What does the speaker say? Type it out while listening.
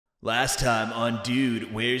Last time on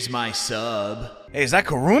Dude, Where's My Sub? Hey, is that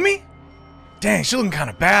Kurumi? Dang, she looking kind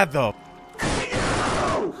of bad though.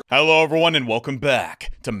 Hello everyone and welcome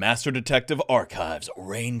back to Master Detective Archives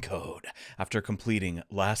Rain Code. After completing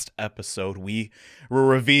last episode, we were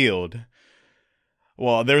revealed.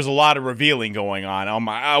 Well, there's a lot of revealing going on.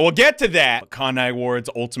 I will get to that. But Kanai Ward's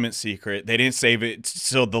ultimate secret, they didn't save it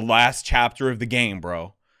till the last chapter of the game,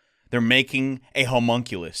 bro. They're making a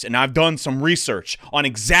homunculus, and I've done some research on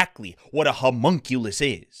exactly what a homunculus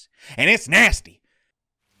is, and it's nasty.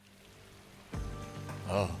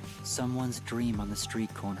 Oh. Someone's dream on the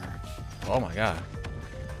street corner. Oh my god.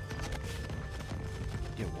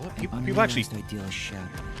 Yeah, what? People actually ideal is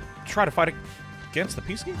shattered. try to fight against the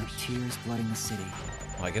peacekeepers? Like tears flooding the city.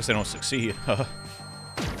 Well, I guess they don't succeed.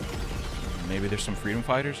 Maybe there's some freedom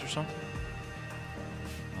fighters or something?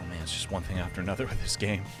 Oh man, it's just one thing after another with this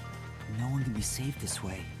game. No one can be saved this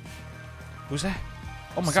way. Who's that?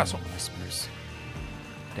 Oh my god. Someone whispers.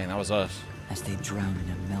 Dang, that was us. As they drown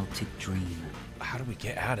in a melted dream. How do we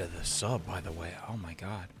get out of the sub, by the way? Oh my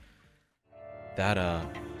god.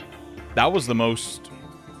 That was the most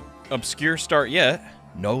obscure start yet.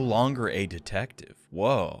 No longer a detective.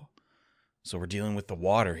 Whoa. So we're dealing with the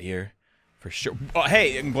water here. For sure. Oh,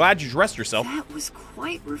 hey, I'm glad you dressed yourself. That was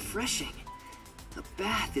quite refreshing. A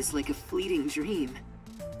bath is like a fleeting dream.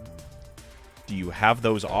 Do you have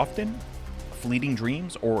those often? Fleeting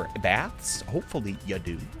dreams or baths? Hopefully you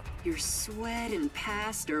do. Your sweat and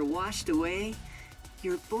past are washed away.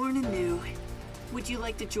 You're born anew. Would you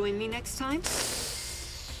like to join me next time?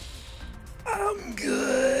 I'm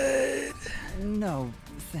good. No,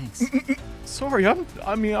 thanks. Sorry,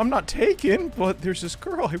 I'm not taken, but there's this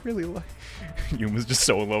girl I really like. Yuma's just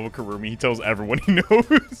so in love with Kurumi, he tells everyone he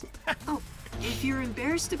knows. Oh, if you're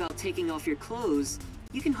embarrassed about taking off your clothes,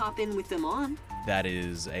 you can hop in with them on. That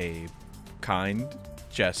is a kind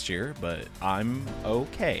gesture, but I'm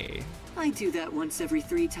okay. I do that once every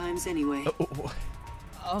 3 times anyway.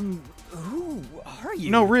 Who are you?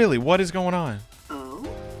 No, really, what is going on? Oh?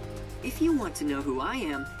 If you want to know who I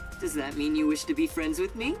am, does that mean you wish to be friends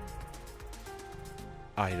with me?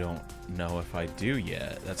 I don't know if I do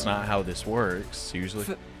yet. That's not how this works, usually.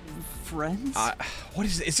 Friends? What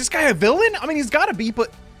is this guy a villain? I mean, he's gotta be,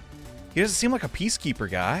 but he doesn't seem like a peacekeeper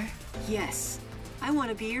guy. Yes, I want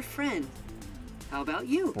to be your friend. How about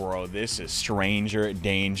you? Bro, this is stranger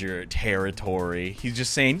danger territory. He's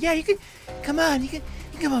just saying, yeah, you can come on, you can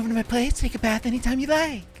come over to my place, take a bath anytime you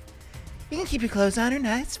like. You can keep your clothes on or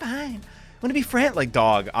not, it's fine. Want to be friend? Like,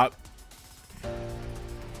 dog,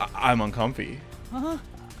 I'm uncomfy. Huh?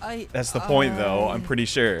 That's the point, though, I'm pretty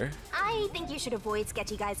sure. I think you should avoid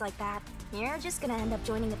sketchy guys like that. You're just gonna end up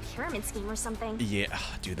joining a pyramid scheme or something. Yeah,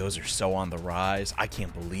 dude, those are so on the rise. I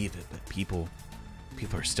can't believe it, but people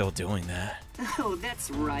are still doing that. Oh, that's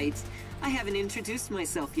right. I haven't introduced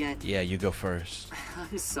myself yet. Yeah, you go first.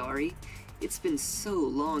 I'm sorry. It's been so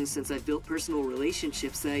long since I've built personal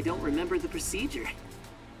relationships that I don't remember the procedure.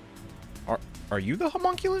 Are you the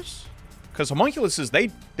homunculus? Because homunculuses,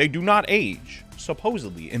 they do not age,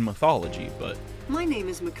 supposedly, in mythology, but... My name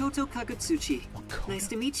is Makoto Kagasuchi. Makoto? Nice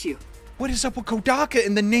to meet you. What is up with Kodaka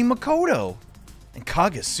and the name Makoto? And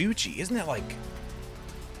Kagasuchi, isn't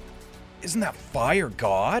that fire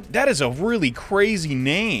god? That is a really crazy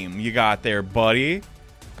name you got there, buddy.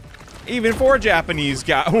 Even for a Japanese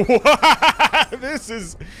guy. This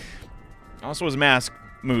is... Also, his mask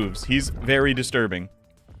moves. He's very disturbing.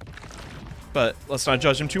 But let's not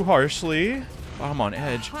judge him too harshly. I'm on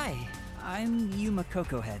edge. Hi, I'm Yuma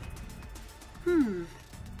Cocohead.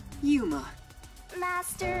 Yuma.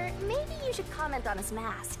 Master, maybe you should comment on his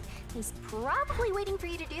mask. He's probably waiting for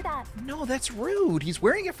you to do that. No, that's rude. He's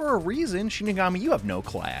wearing it for a reason. Shinigami, you have no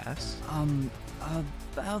class.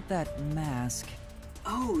 About that mask.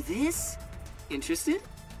 Oh, this? Interested?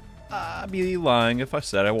 I'd be lying if I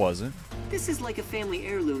said I wasn't. This is like a family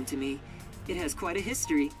heirloom to me. It has quite a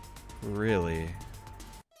history. Really?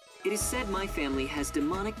 It is said my family has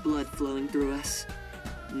demonic blood flowing through us.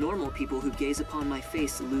 Normal people who gaze upon my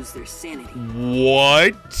face lose their sanity.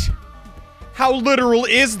 What? How literal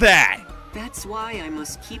is that? That's why I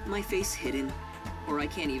must keep my face hidden, or I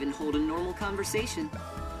can't even hold a normal conversation.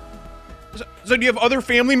 So do you have other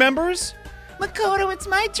family members? Makoto, it's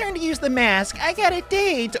my turn to use the mask. I got a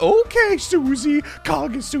date. Okay, Susie.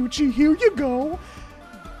 Kagasuchi, here you go.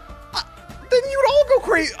 Then you'd all go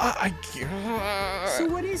crazy. So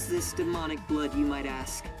what is this demonic blood, you might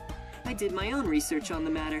ask? I did my own research on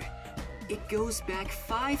the matter. It goes back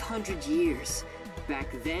 500 years.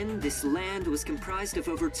 Back then, this land was comprised of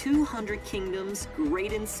over 200 kingdoms,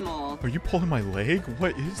 great and small. Are you pulling my leg?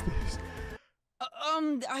 What is this?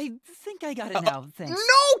 I I think I got it now, thanks.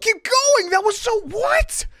 No, keep going! That was so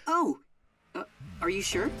what? Oh, are you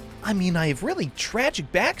sure? I mean, I have really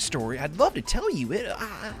tragic backstory. I'd love to tell you it.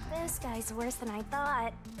 This guy's worse than I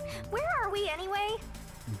thought. Where are we anyway?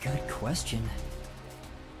 Good question.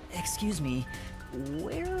 Excuse me,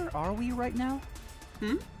 where are we right now?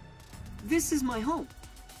 This is my home.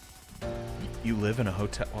 You live in a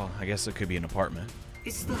hotel. Well, I guess it could be an apartment.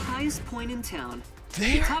 It's the highest point in town.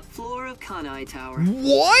 There? The top floor of Kanai Tower.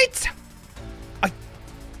 What?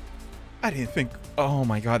 I didn't think. Oh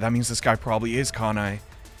my god, that means this guy probably is Kanai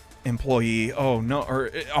employee. Oh no, or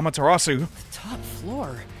Amaterasu. The top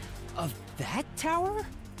floor of that tower?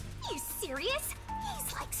 You serious?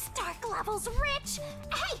 He's like Stark levels rich.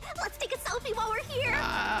 Hey, let's take a selfie while we're here.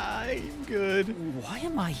 I'm good. Why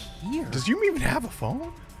am I here? Does you even have a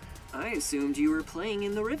phone? I assumed you were playing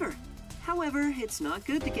in the river. However, it's not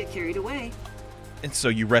good to get carried away. And so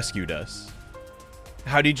you rescued us.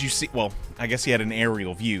 How did you see? Well, I guess he had an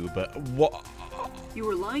aerial view, but what? You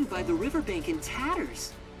were lying by the riverbank in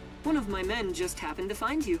tatters. One of my men just happened to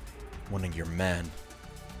find you. One of your men.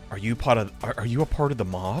 Are you part of? Are you a part of the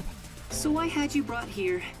mob? So I had you brought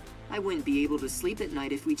here. I wouldn't be able to sleep at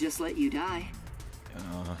night if we just let you die.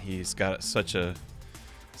 He's got such a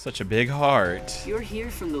big heart. You're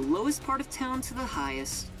here from the lowest part of town to the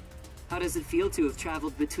highest. How does it feel to have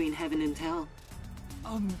traveled between heaven and hell?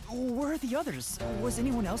 Where are the others? Was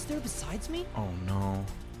anyone else there besides me? Oh no.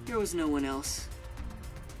 There was no one else.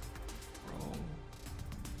 Bro.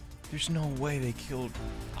 There's no way they killed.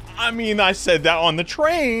 I mean, I said that on the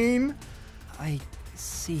train. I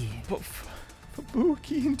see. But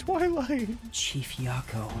Fubuki and Twilight. Chief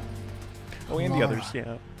Yako. Oh, and the Laura, others,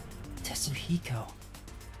 yeah. Tetsuhiko.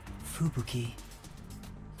 Fubuki.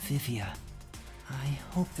 Vivia. I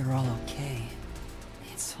hope they're all okay.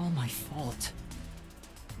 It's all my fault.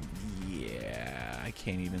 Yeah, I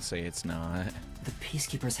can't even say it's not. The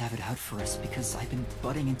peacekeepers have it out for us because I've been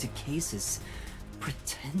butting into cases,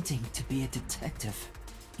 pretending to be a detective.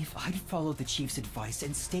 If I'd followed the chief's advice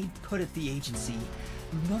and stayed put at the agency,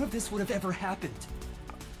 none of this would have ever happened.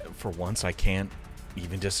 For once, I can't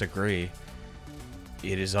even disagree.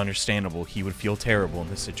 It is understandable he would feel terrible in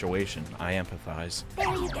this situation. I empathize.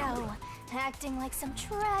 There you go. Acting like some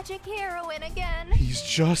tragic heroine again. He's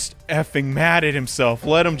just effing mad at himself.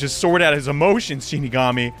 Let him just sort out his emotions,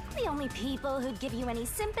 Shinigami. The only people who'd give you any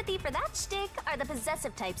sympathy for that shtick are the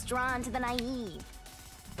possessive types drawn to the naive.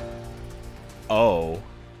 Oh,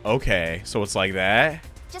 okay. So it's like that?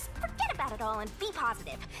 Just forget about it all and be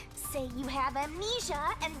positive. Say you have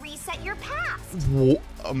amnesia and reset your past.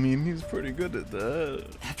 I mean, he's pretty good at that.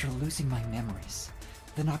 After losing my memories,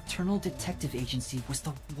 the Nocturnal Detective Agency was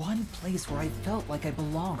the one place where I felt like I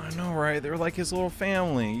belonged. I know, right? They were like his little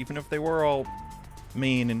family, even if they were all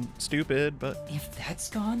mean and stupid, but... If that's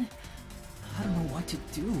gone, I don't know what to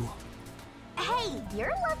do. Hey,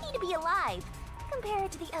 you're lucky to be alive.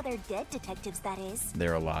 Compared to the other dead detectives, that is.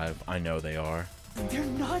 They're alive. I know they are. They're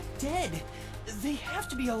not dead. They have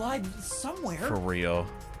to be alive somewhere. For real.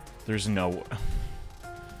 There's no...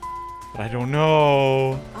 But I don't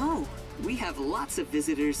know. Oh, we have lots of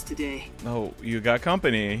visitors today. Oh, you got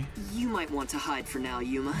company. You might want to hide for now,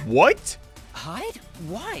 Yuma. What? Hide?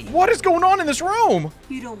 Why? What is going on in this room?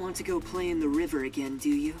 You don't want to go play in the river again, do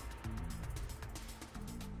you?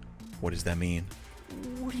 What does that mean?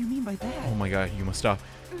 What do you mean by that? Oh my god, you must stop.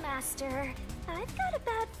 Master, I've got a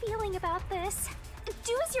bad feeling about this.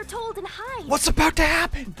 Do as you're told and hide. What's about to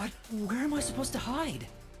happen? But where am I supposed to hide?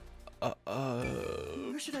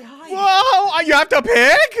 Where should I hide? Whoa! You have to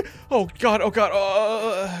pick? Oh god, oh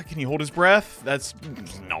god. Can he hold his breath? That's...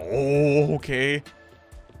 No, okay.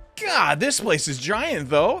 God, this place is giant,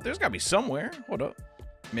 though. There's gotta be somewhere. Hold up.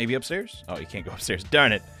 Maybe upstairs? Oh, you can't go upstairs.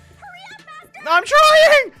 Darn it. Hurry up, Master! I'm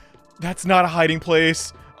trying! That's not a hiding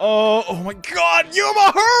place. Oh my god,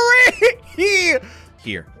 Yuma, hurry!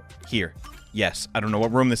 Here. Yes, I don't know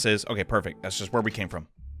what room this is. Okay, perfect. That's just where we came from.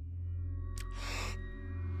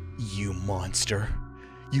 You monster.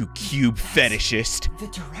 You cube fetishist. The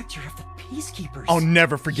director of the Peacekeepers. I'll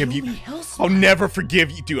never forgive you. Yumi I'll never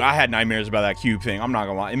forgive you. Dude, I had nightmares about that cube thing. I'm not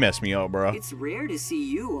gonna lie. It messed me up, bro. It's rare to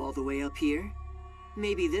see you all the way up here.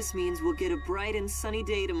 Maybe this means we'll get a bright and sunny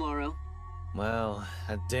day tomorrow. Well,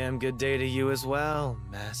 a damn good day to you as well,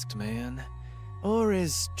 masked man. Or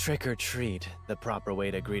is trick or treat the proper way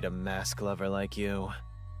to greet a mask lover like you?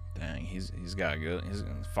 Dang, he's got good. He's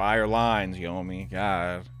fire lines, Yomi.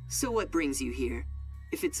 God. So what brings you here?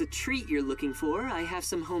 If it's a treat you're looking for, I have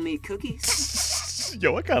some homemade cookies.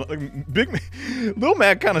 Yo, I kind of like Big Lil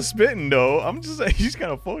Mac kind of spitting though. I'm just saying he's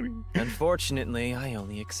kind of funny. Unfortunately, I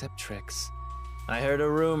only accept tricks. I heard a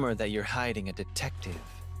rumor that you're hiding a detective.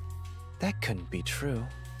 That couldn't be true,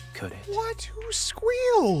 could it? What? Who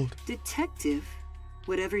squealed? Detective?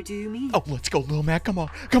 Whatever do you mean? Oh, let's go, Lil Mac. Come on.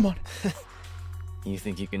 Come on. You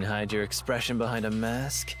think you can hide your expression behind a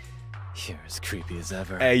mask? You're as creepy as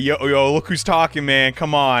ever. Hey, yo, look who's talking, man.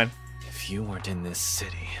 Come on. If you weren't in this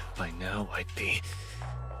city, by now I'd be...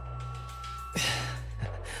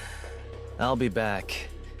 I'll be back.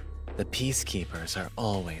 The peacekeepers are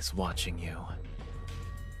always watching you.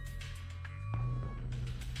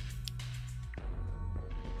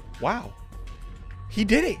 Wow. He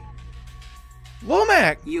did it. Lil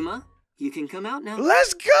Mac. Yuma, you can come out now.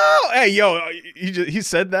 Let's go. Hey, yo, he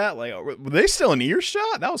said that? Like, were they still in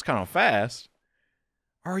earshot? That was kind of fast.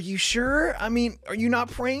 Are you sure? I mean, are you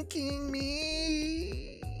not pranking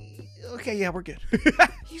me? Okay, yeah, we're good. Look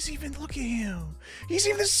at him. He's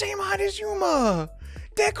even the same height as Yuma.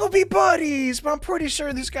 They could be buddies, but I'm pretty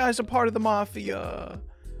sure this guy's a part of the mafia.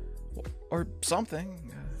 Or something.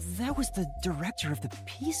 That was the director of the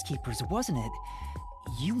Peacekeepers, wasn't it?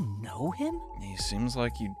 You know him? He seems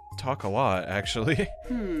like you talk a lot, actually.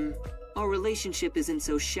 Our relationship isn't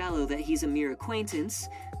so shallow that he's a mere acquaintance,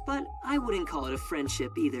 but I wouldn't call it a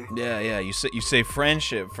friendship either. Yeah, you say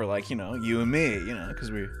friendship for, like, you know, you and me, you know,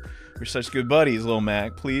 because we're such good buddies, Lil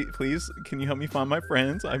Mac. Please, can you help me find my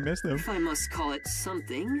friends? I miss them. If I must call it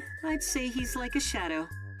something, I'd say he's like a shadow.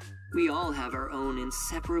 We all have our own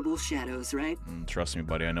inseparable shadows, right? Trust me,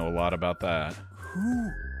 buddy, I know a lot about that. Who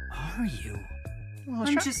are you? Well,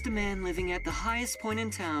 I'm just a man living at the highest point in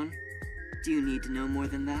town. Do you need to know more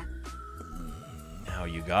than that? How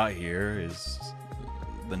you got here is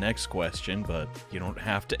the next question, but you don't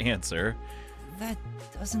have to answer. That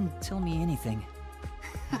doesn't tell me anything.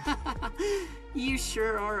 You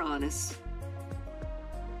sure are honest.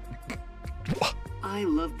 I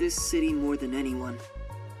love this city more than anyone.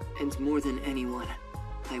 And more than anyone,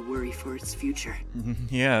 I worry for its future.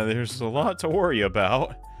 Yeah, there's a lot to worry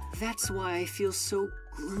about. That's why I feel so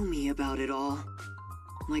gloomy about it all.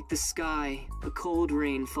 Like the sky, a cold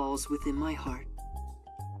rain falls within my heart.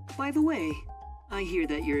 By the way, I hear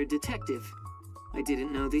that you're a detective. I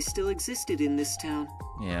didn't know they still existed in this town.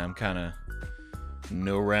 Yeah, I'm kind of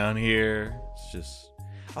new around here. It's just...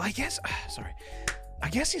 Oh, I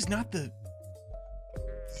guess he's not the...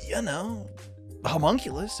 You know...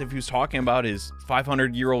 homunculus, if he was talking about his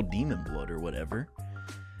 500-year-old demon blood or whatever.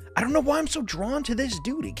 I don't know why I'm so drawn to this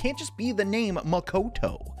dude. It can't just be the name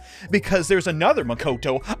Makoto, because there's another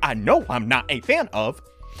Makoto I know I'm not a fan of.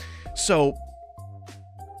 So,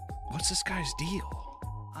 what's this guy's deal?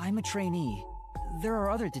 I'm a trainee. There are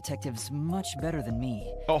other detectives much better than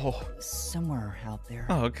me. Oh. Somewhere out there.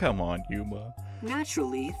 Oh, come on, Yuma.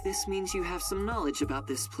 Naturally, this means you have some knowledge about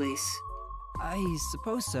this place. I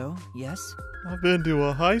suppose so, yes. I've been to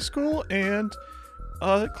a high school and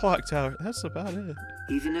a clock tower. That's about it.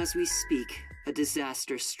 Even as we speak, a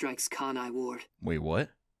disaster strikes Kanai Ward. Wait, what?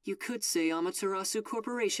 You could say Amaterasu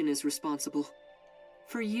Corporation is responsible.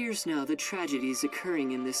 For years now, the tragedies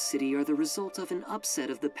occurring in this city are the result of an upset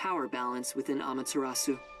of the power balance within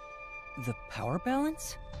Amaterasu. The power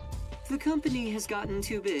balance? The company has gotten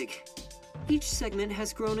too big. Each segment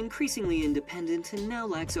has grown increasingly independent and now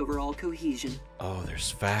lacks overall cohesion. Oh, there's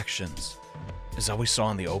factions. As I always saw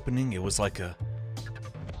in the opening, it was like a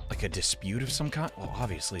dispute of some kind. Well,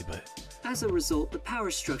 obviously, but... As a result, the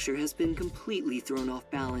power structure has been completely thrown off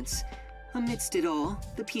balance. Amidst it all,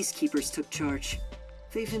 the Peacekeepers took charge.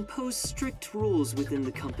 They've imposed strict rules within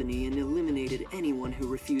the company and eliminated anyone who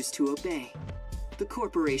refused to obey. The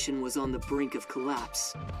corporation was on the brink of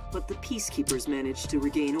collapse, but the Peacekeepers managed to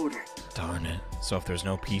regain order. Darn it. So if there's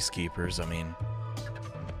no Peacekeepers, I mean...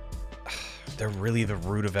 they're really the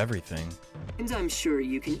root of everything. And I'm sure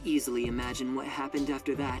you can easily imagine what happened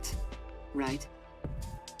after that, right?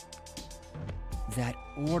 That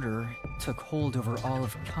order took hold over all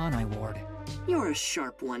of Kanai Ward. You're a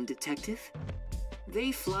sharp one, Detective.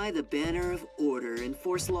 They fly the banner of order and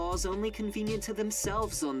force laws only convenient to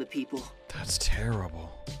themselves on the people. That's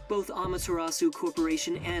terrible. Both Amaterasu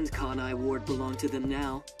Corporation and Kanai Ward belong to them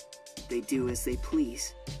now. They do as they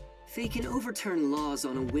please. They can overturn laws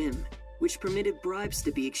on a whim, which permitted bribes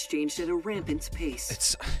to be exchanged at a rampant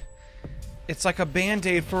pace. It's like a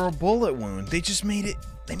band-aid for a bullet wound. They just made it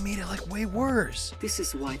like way worse. This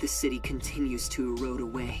is why the city continues to erode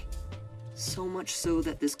away. So much so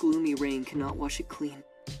that this gloomy rain cannot wash it clean.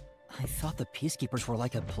 I thought the Peacekeepers were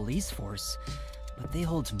like a police force, but they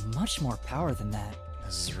hold much more power than that.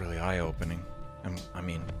 This is really eye-opening. I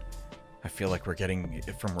mean, I feel like we're getting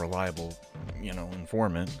it from reliable,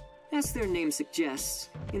 informant. As their name suggests,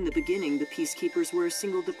 in the beginning the Peacekeepers were a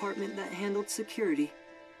single department that handled security.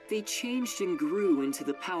 They changed and grew into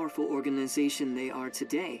the powerful organization they are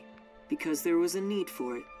today. because there was a need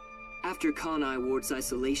for it. After Kanai Ward's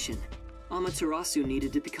isolation, Amaterasu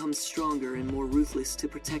needed to become stronger and more ruthless to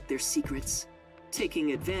protect their secrets.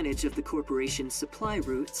 Taking advantage of the corporation's supply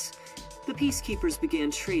routes, the Peacekeepers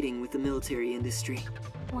began trading with the military industry.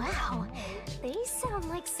 Wow, they sound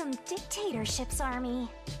like some dictatorship's army.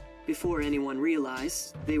 Before anyone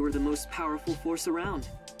realized, they were the most powerful force around.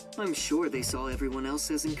 I'm sure they saw everyone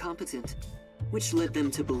else as incompetent, which led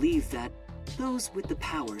them to believe that those with the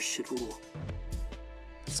power should rule.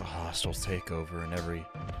 It's a hostile takeover in every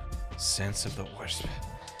sense of the word.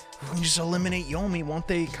 We can just eliminate Yomi, won't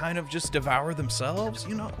they kind of just devour themselves?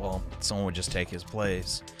 You know, well, someone would just take his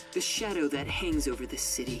place. The shadow that hangs over this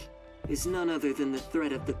city is none other than the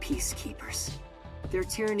threat of the Peacekeepers. Their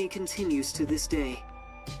tyranny continues to this day.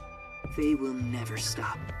 They will never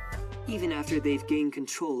stop, even after they've gained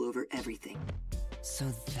control over everything. So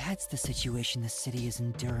that's the situation the city is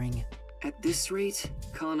enduring. At this rate,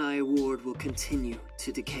 Kanai Ward will continue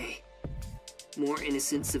to decay. More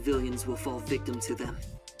innocent civilians will fall victim to them.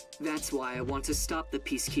 That's why I want to stop the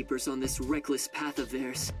Peacekeepers on this reckless path of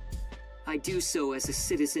theirs. I do so as a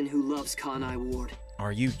citizen who loves Kanai Ward.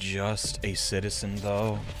 Are you just a citizen,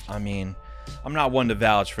 though? I mean, I'm not one to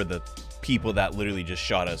vouch for the people that literally just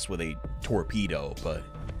shot us with a torpedo, but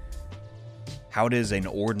how does an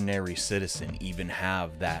ordinary citizen even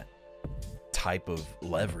have that type of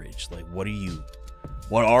leverage? Like, what are you,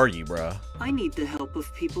 bruh? I need the help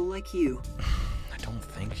of people like you. I don't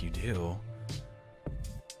think you do.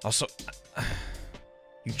 Also,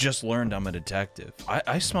 you just learned I'm a detective.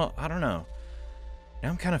 I smell, I don't know. Now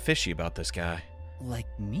I'm kind of fishy about this guy. Like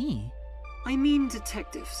me? I mean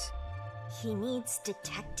detectives. He needs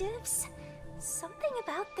detectives? Something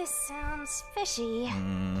about this sounds fishy.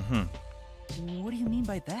 What do you mean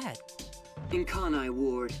by that? In Kanai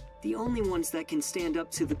Ward, the only ones that can stand up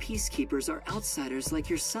to the Peacekeepers are outsiders like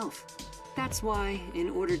yourself. That's why, in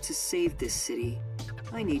order to save this city,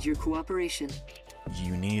 I need your cooperation.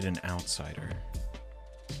 You need an outsider.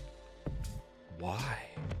 Why?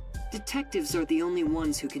 Detectives are the only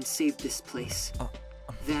ones who can save this place.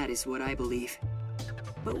 That is what I believe.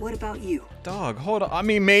 But what about you? Dog, hold on. I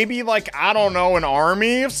mean, maybe, like, I don't know, an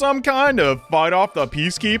army of some kind to fight off the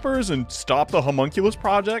Peacekeepers and stop the Homunculus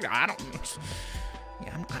Project? I don't...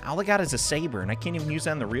 Yeah, all I got is a saber, and I can't even use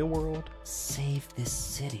that in the real world. Save this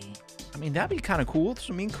city. I mean, that'd be kind of cool.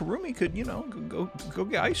 So, I mean, Kurumi could, you know, go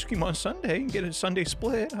get ice cream on Sunday and get a Sunday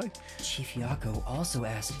split. Chief Yako also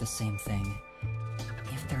asked the same thing.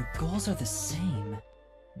 If their goals are the same...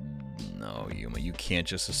 No, Yuma, you can't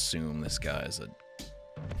just assume this guy is a...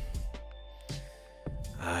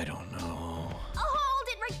 I don't know. Hold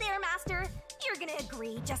it right there, Master. You're gonna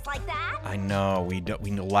agree just like that? I know, we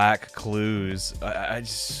lack clues. I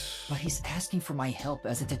just... But he's asking for my help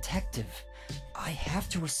as a detective. I have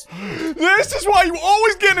to respond. This is why you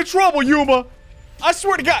always get into trouble, Yuma! I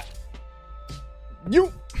swear to God!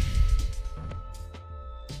 You...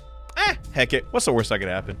 Heck it. What's the worst that could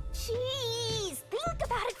happen? Jeez, think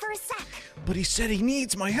about it for a sec. But he said he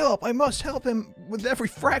needs my help. I must help him with every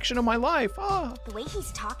fraction of my life. The way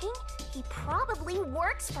he's talking, he probably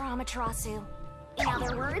works for Amaterasu. In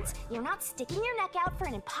other words, you're not sticking your neck out for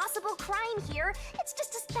an impossible crime here. It's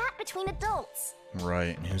just a spat between adults.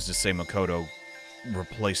 Right, and who's to say Makoto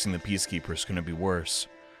replacing the Peacekeeper is going to be worse?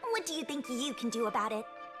 What do you think you can do about it?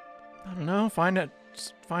 I don't know. Find out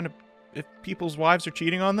if people's wives are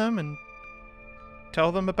cheating on them and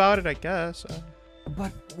tell them about it, I guess.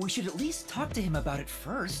 But we should at least talk to him about it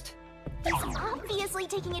first. He's obviously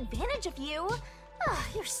taking advantage of you.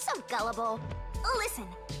 You're so gullible. Listen,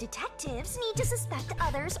 detectives need to suspect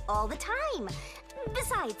others all the time.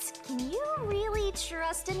 Besides, can you really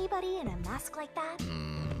trust anybody in a mask like that?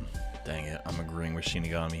 Dang it, I'm agreeing with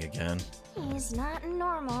Shinigami again. He's not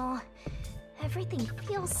normal. Everything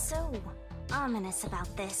feels so ominous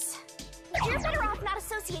about this. You're better off not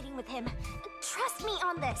associating with him. Trust me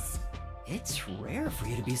on this. It's rare for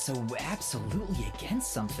you to be so absolutely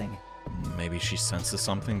against something. Maybe she senses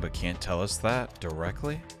something but can't tell us that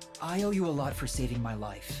directly? I owe you a lot for saving my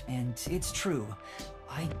life, and it's true.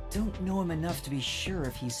 I don't know him enough to be sure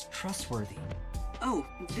if he's trustworthy. Oh,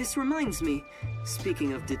 this reminds me.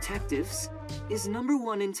 Speaking of detectives, is number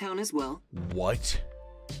 1 in town as well? What?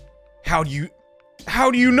 How do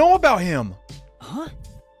you know about him? Huh?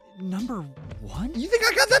 Number 1? You think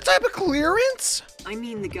I got that type of clearance? I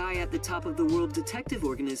mean the guy at the top of the World Detective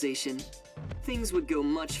Organization. Things would go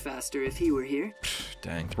much faster if he were here.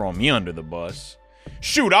 Dang, throwing me under the bus.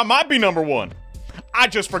 Shoot, I might be number 1. I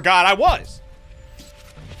just forgot I was.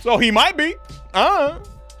 So he might be.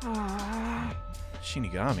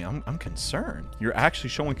 Shinigami, I'm concerned. You're actually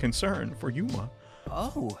showing concern for Yuma.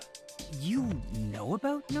 Oh, You know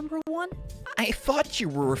about number 1? I thought you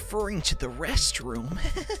were referring to the restroom.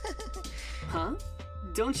 Huh?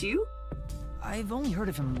 Don't you? I've only heard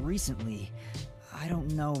of him recently. I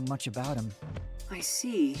don't know much about him. I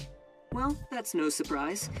see. Well, that's no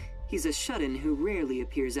surprise. He's a shut-in who rarely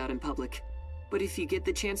appears out in public. But if you get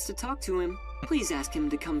the chance to talk to him, please ask him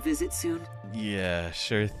to come visit soon. Yeah,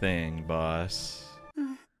 sure thing, boss.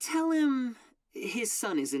 Tell him his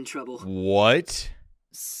son is in trouble. What?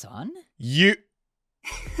 Son? You...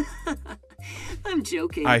 I'm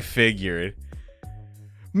joking. I figured.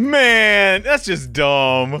 Man, that's just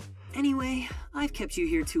dumb. Anyway, I've kept you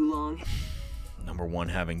here too long. Number 1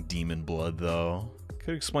 having demon blood, though.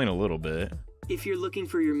 Could explain a little bit. If you're looking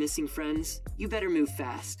for your missing friends, you better move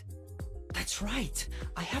fast. That's right.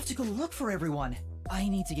 I have to go look for everyone. I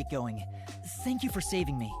need to get going. Thank you for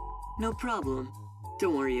saving me. No problem.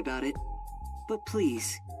 Don't worry about it. But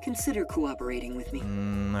please, consider cooperating with me.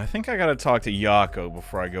 I think I gotta talk to Yako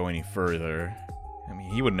before I go any further. I mean,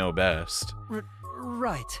 he would know best.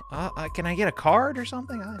 Right. Can I get a card or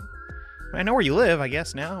something? I know where you live, I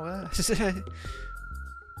guess, now.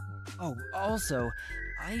 Oh, also,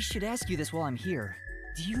 I should ask you this while I'm here.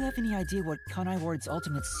 Do you have any idea what Kanai Ward's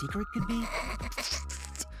ultimate secret could be?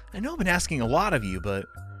 I know I've been asking a lot of you, but...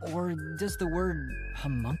 Or does the word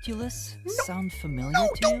homunculus sound familiar No,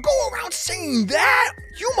 to you? don't go around saying that!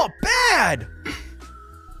 Yuma bad!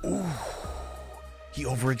 Ooh, he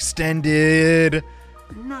overextended.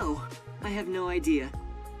 No, I have no idea.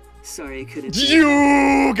 Sorry I couldn't.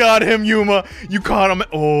 You got him, Yuma. You caught him.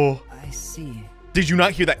 Oh. I see. Did you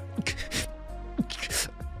not hear that?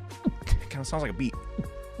 Kind of sounds like a beat.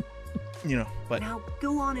 You know, but... Now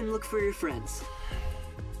go on and look for your friends.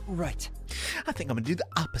 Right. I think I'm gonna do the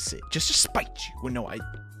opposite, just to spite you. Well, no,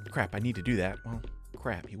 crap, I need to do that. Well,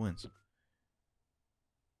 crap, he wins.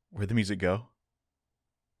 Where'd the music go?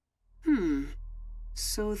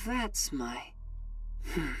 So that's my...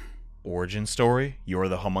 Origin story? You're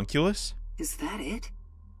the homunculus? Is that it?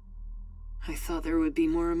 I thought there would be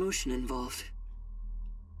more emotion involved.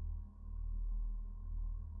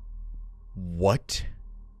 What?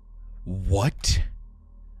 What?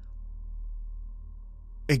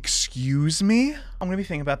 Excuse me? I'm gonna be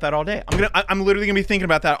thinking about that all day. I'm literally gonna be thinking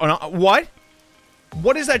about that. What?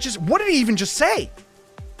 What is that just? What did he even just say?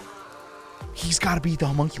 He's got to be the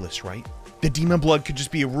homunculus, right? The demon blood could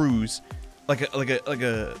just be a ruse, like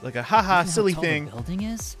a haha silly thing. The building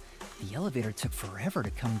is. The elevator took forever to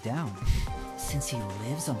come down. Since he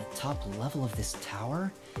lives on the top level of this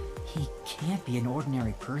tower, he can't be an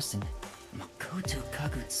ordinary person. Makoto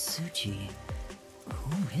Kagutsuchi.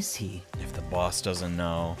 Who is he? If the boss doesn't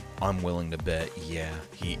know, I'm willing to bet, yeah,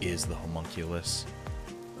 he is the homunculus.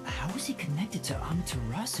 How is he connected to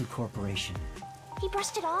Amaterasu Corporation? He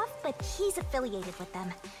brushed it off, but he's affiliated with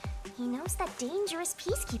them. He knows that dangerous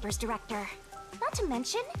Peacekeepers director. Not to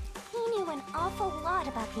mention, he knew an awful lot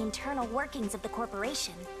about the internal workings of the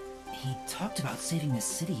corporation. He talked about saving the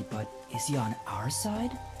city, but is he on our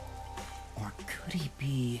side? Or could he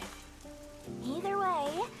be... Either way,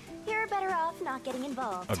 you're better off not getting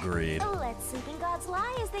involved. Agreed. Let sleeping gods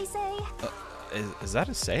lie, as they say. Is that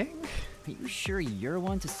a saying? Are you sure you're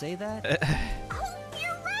one to say that? Oh,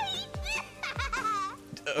 you're right!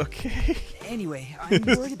 Okay. Anyway, I'm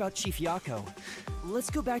worried about Chief Yako. Let's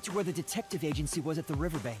go back to where the detective agency was at the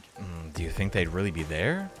riverbank. Do you think they'd really be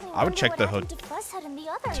there? I would check the Fusshead and the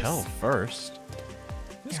others. hotel first.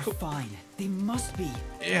 They're fine. They must be.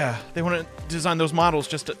 Yeah, they want to design those models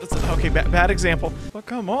just to... Okay, bad example. But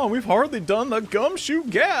come on, we've hardly done the gumshoe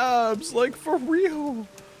gabs. Like, for real.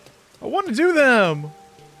 I want to do them.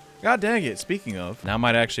 God dang it. Speaking of, now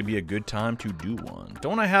might actually be a good time to do one.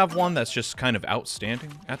 Don't I have one that's just kind of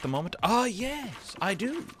outstanding at the moment? Ah, yes, I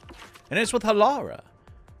do. And it's with Halara.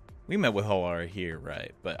 We met with Halara here,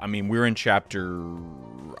 right? But, I mean, we're in chapter...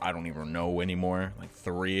 I don't even know anymore. Like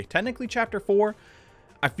 3. Technically chapter 4.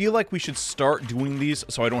 I feel like we should start doing these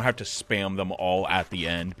so I don't have to spam them all at the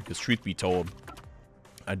end. Because truth be told,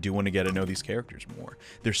 I do want to get to know these characters more.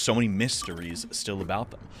 There's so many mysteries still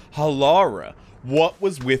about them. Halara, what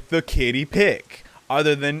was with the kitty pic?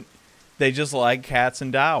 Other than they just like cats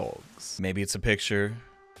and dogs. Maybe it's a picture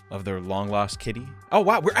of their long-lost kitty. Oh,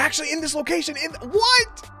 wow, we're actually in this location.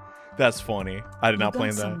 What? That's funny. I did not plan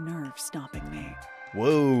that. Some nerve stopping me.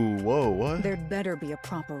 Whoa, what? There'd better be a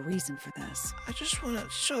proper reason for this. I just want to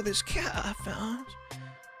show this cat I found.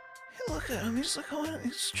 Hey, look at him. He's like,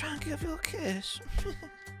 he's trying to give you a kiss.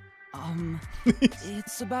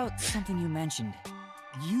 It's about something you mentioned.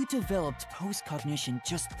 You developed post-cognition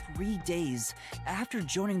just 3 days after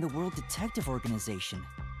joining the World Detective Organization.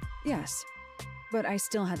 Yes. But I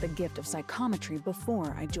still had the gift of psychometry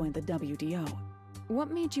before I joined the WDO.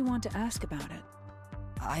 What made you want to ask about it?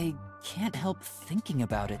 I can't help thinking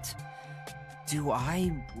about it. Do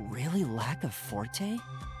I really lack a forte?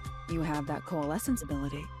 You have that coalescence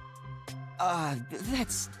ability.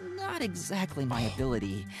 That's not exactly my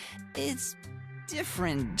ability. It's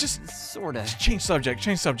different, Just sorta. change subject,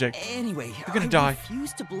 change subject. Anyway, You're gonna I die.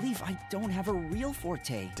 refuse to believe I don't have a real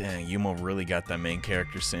forte. Dang, Yumo really got that main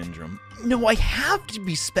character syndrome. No, I have to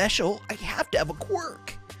be special. I have to have a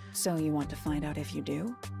quirk. So you want to find out if you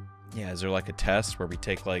do? Yeah, is there like a test where we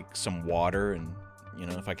take like some water and, you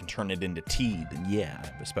know, if I can turn it into tea, then yeah, I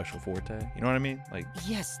have a special forte. You know what I mean? Like,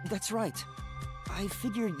 Yes, that's right. I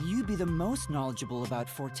figured you'd be the most knowledgeable about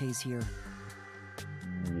fortes here.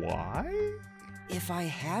 why? If I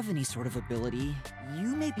have any sort of ability, you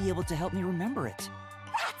may be able to help me remember it.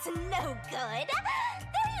 That's no good.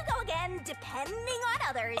 There you go again, depending on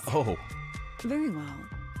others. Oh, Very well.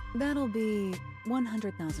 That'll be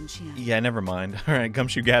 100,000 Yen. yeah, never mind. All right,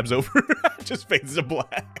 Gumshoe Gab's over. Just fades to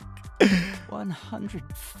black.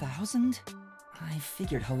 100,000? I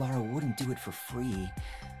figured Halara wouldn't do it for free,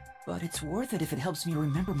 but it's worth it if it helps me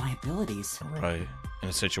remember my abilities. Right. In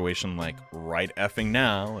a situation like right effing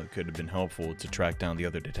now, it could have been helpful to track down the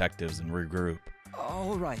other detectives and regroup.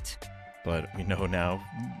 All right. But we know now,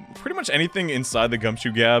 pretty much anything inside the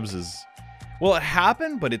Gumshoe Gabs is, well, it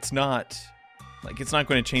happened, but it's not, like, it's not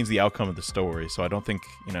going to change the outcome of the story. So I don't think,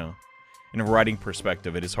 you know, in a writing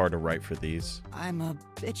perspective, it is hard to write for these. I'm a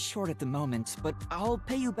bit short at the moment, but I'll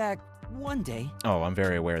pay you back one day. Oh, I'm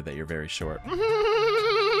very aware that you're very short.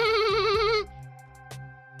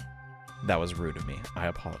 That was rude of me. I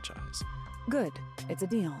apologize. Good. It's a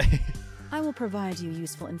deal. I will provide you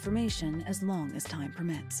useful information as long as time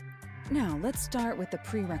permits. Now, let's start with the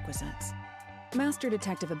prerequisites. Master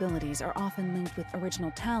detective abilities are often linked with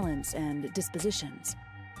original talents and dispositions.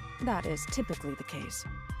 That is typically the case.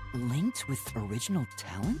 Linked with original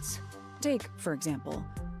talents? Take, for example,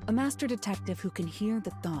 a master detective who can hear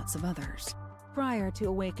the thoughts of others. Prior to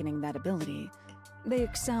awakening that ability, they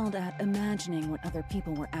excelled at imagining what other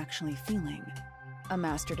people were actually feeling. A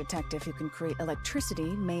master detective who can create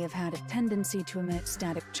electricity may have had a tendency to emit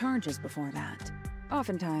static charges before that.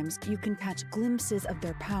 Oftentimes, you can catch glimpses of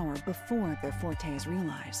their power before their forte is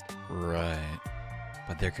realized. Right.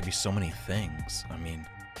 But there could be so many things. I mean,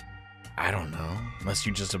 I don't know. Unless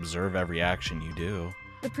you just observe every action you do.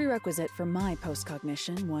 The prerequisite for my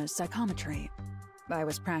postcognition was psychometry. I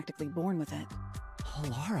was practically born with it.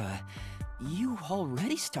 Halara, you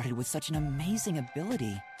already started with such an amazing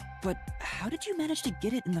ability. But how did you manage to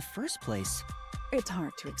get it in the first place? It's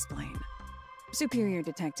hard to explain. Superior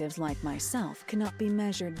detectives like myself cannot be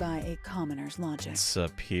measured by a commoner's logic.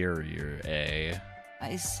 Superior, eh?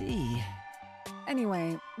 I see.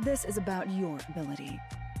 Anyway, this is about your ability.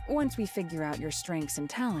 Once we figure out your strengths and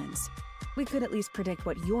talents, we could at least predict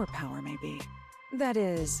what your power may be. That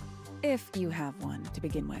is, if you have one to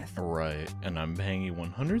begin with. Right. And I'm paying you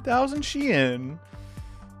 100,000 Shien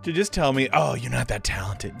to just tell me, oh, you're not that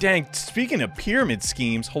talented. Dang, speaking of pyramid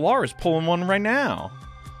schemes, Halara's pulling one right now.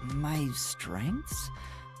 My strengths?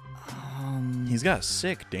 He's got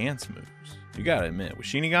sick dance moves. You gotta admit, with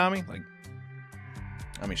Shinigami, like,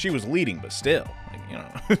 I mean, she was leading, but still, like, you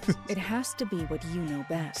know. It has to be what you know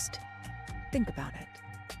best. Think about it.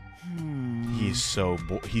 He's so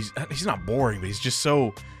he's not boring, but he's just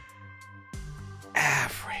so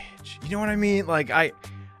average. You know what I mean? Like, I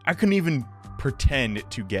couldn't even pretend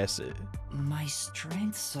to guess it. My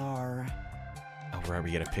strengths are... Oh, right,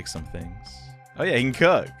 we gotta pick some things. Oh yeah, he can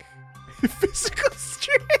cook. Physical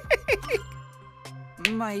strength.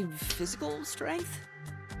 My physical strength?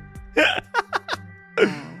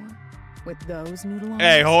 Oh, with those noodle arms?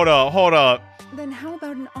 Hey, hold up. Then how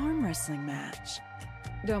about an arm wrestling match?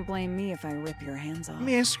 Don't blame me if I rip your hands off.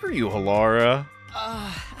 Man, screw you, Halara.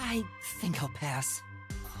 I think I'll pass.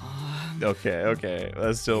 Okay,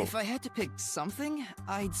 that's still. If I had to pick something,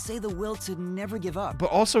 I'd say the will to never give up.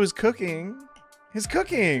 But also his cooking.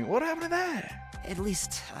 What happened to that? At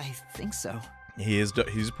least, I think so. He's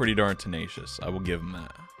pretty darn tenacious. I will give him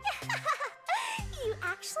that. You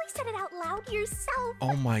actually said it out loud yourself.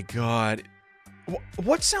 Oh my god.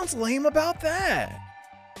 What sounds lame about that?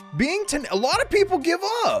 A lot of people give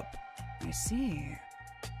up. I see.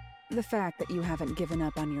 The fact that you haven't given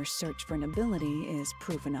up on your search for an ability is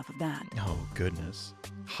proof enough of that. Oh goodness.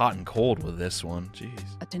 Hot and cold with this one. Jeez.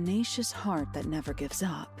 A tenacious heart that never gives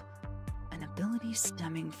up. An ability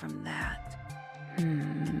stemming from that.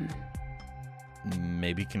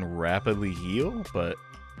 Maybe can rapidly heal, but...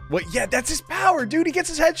 What? Yeah, that's his power, dude. He gets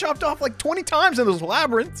his head chopped off like 20 times in those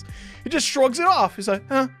labyrinths. He just shrugs it off. He's like,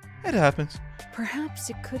 huh, it happens. Perhaps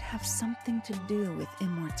it could have something to do with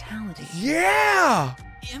immortality. Yeah!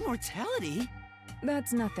 Immortality?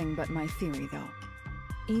 That's nothing but my theory, though.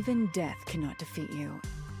 Even death cannot defeat you.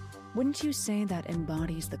 Wouldn't you say that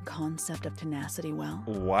embodies the concept of tenacity well?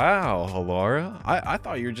 Wow, Halara. I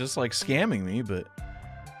thought you were just like scamming me, but...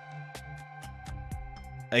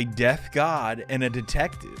 A death god and a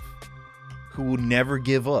detective who will never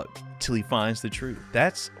give up till he finds the truth.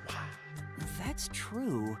 That's... Wow. That's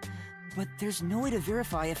true, but there's no way to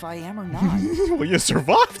verify if I am or not. Well, you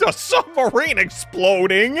survived a submarine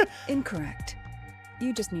exploding! Incorrect.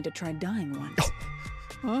 You just need to try dying once.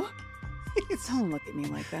 Huh? Don't look at me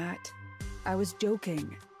like that. I was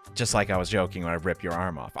joking. Just like I was joking when I ripped your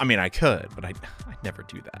arm off. I mean, I could, but I'd never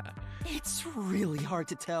do that. It's really hard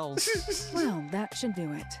to tell. Well, that should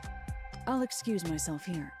do it. I'll excuse myself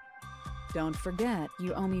here. Don't forget,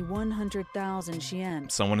 you owe me 100,000 Xian.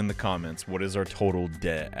 Someone in the comments, what is our total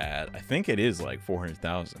debt at? I think it is like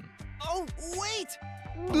 400,000. Oh, wait!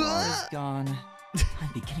 Laura's gone.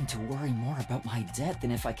 I'm beginning to worry more about my debt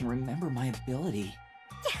than if I can remember my ability.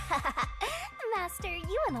 Master,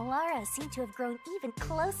 you and Alara seem to have grown even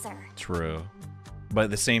closer. True. But at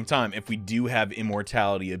the same time, if we do have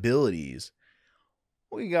immortality abilities,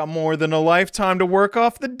 we got more than a lifetime to work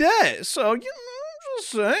off the debt. So, you know, just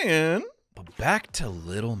saying. But back to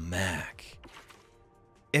Little Mac.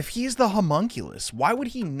 If he's the homunculus, why would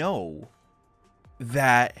he know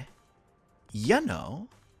that, you know,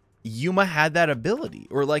 Yuma had that ability?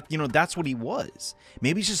 Or like, you know, that's what he was.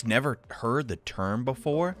 Maybe he's just never heard the term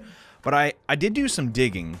before. But I did do some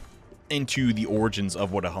digging into the origins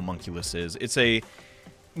of what a homunculus is. It's a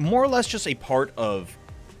more or less just a part of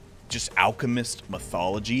just alchemist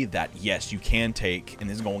mythology that, yes, you can take, and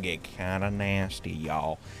this is going to get kind of nasty,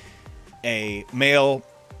 y'all, a male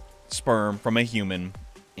sperm from a human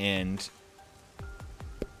and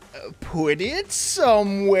put it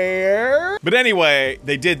somewhere. But anyway,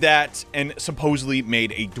 they did that and supposedly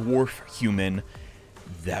made a dwarf human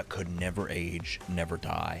that could never age, never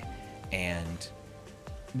die. And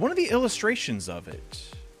one of the illustrations of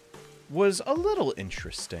it was a little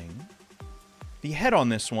interesting. The head on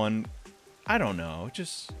this one, I don't know,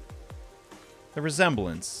 just the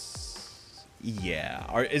resemblance.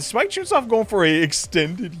 Yeah. Is Spike Chunsoft going for a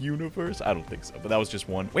extended universe? I don't think so, but that was just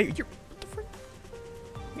one. Wait, you're... What the frick?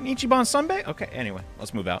 You an Ichiban Sunbae? Okay, anyway,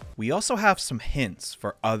 let's move out. We also have some hints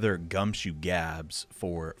for other Gumshoe Gabs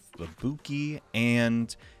for Fubuki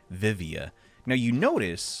and Vivia. Now, you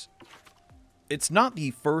notice it's not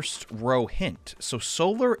the first row hint. So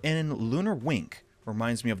Solar and Lunar Wink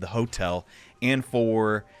reminds me of the hotel. And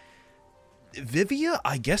for Vivia,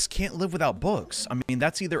 I guess can't live without books. I mean,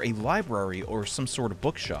 that's either a library or some sort of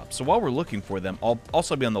bookshop. So while we're looking for them, I'll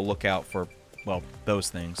also be on the lookout for, well, those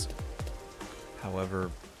things. However,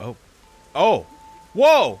 oh,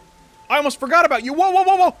 whoa! I almost forgot about you.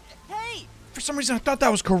 Whoa! Hey! For some reason, I thought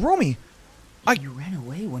that was Kurumi. You ran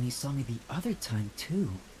away when he saw me the other time,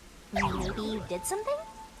 too. Maybe you did something?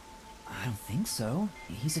 I don't think so.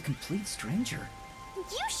 He's a complete stranger.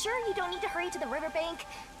 You sure you don't need to hurry to the riverbank?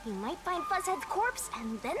 You might find Fuzzhead's corpse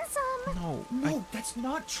and then some. No, that's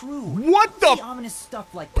not true. What the? The ominous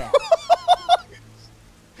stuff like that.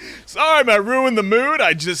 Sorry, I ruined the mood.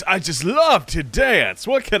 I just love to dance.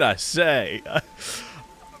 What can I say? What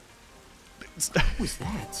was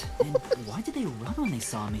that? And why did they run when they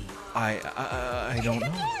saw me? I don't know.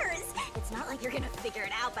 Who cares? It's not like you're gonna figure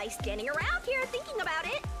it out by standing around here thinking about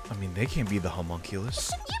it. I mean, they can't be the homunculus.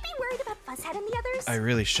 Shouldn't you be worried about Fuzzhead and the others? I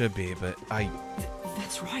really should be, but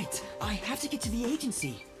That's right. I have to get to the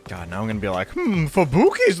agency. God, now I'm gonna be like,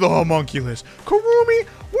 Fubuki's the homunculus. Kurumi,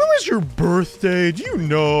 when was your birthday? Do you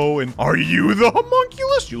know? And are you the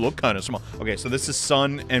homunculus? You look kind of small. Okay, so this is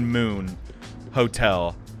Sun and Moon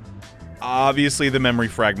Hotel. Obviously, the memory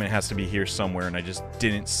fragment has to be here somewhere, and I just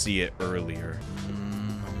didn't see it earlier.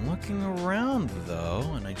 I'm looking around, though,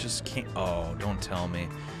 and I just can't... Oh, don't tell me.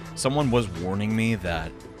 Someone was warning me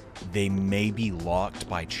that they may be locked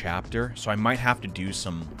by chapter, so I might have to do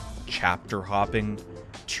some chapter hopping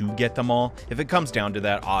to get them all. If it comes down to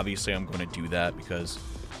that, obviously I'm going to do that because,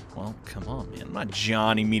 well, come on, man. I'm not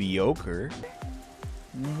Johnny Mediocre.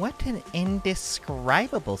 What an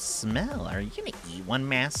indescribable smell. Are you going to eat one,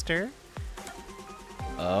 Master?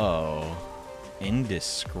 Oh,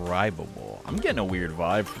 indescribable. I'm getting a weird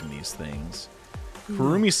vibe from these things.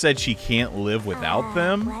 Kurumi said she can't live without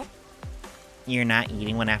them. What? You're not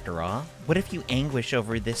eating one after all? What if you anguish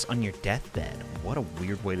over this on your deathbed? What a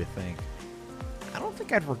weird way to think. I don't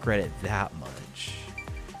think I'd regret it that much.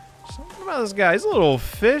 Something about this guy, he's a little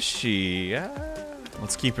fishy.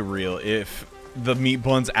 Let's keep it real. If the meat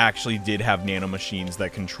buns actually did have nanomachines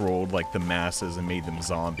that controlled like the masses and made them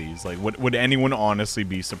zombies. Like, would anyone honestly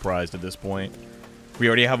be surprised at this point? We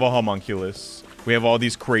already have a homunculus. We have all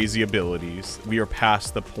these crazy abilities. We are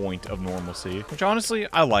past the point of normalcy, which honestly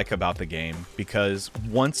I like about the game, because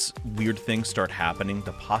once weird things start happening,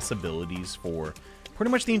 the possibilities for pretty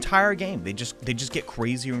much the entire game, they just get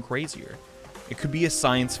crazier and crazier. It could be a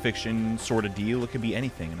science fiction sort of deal. It could be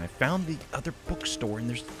anything. And I found the other bookstore, and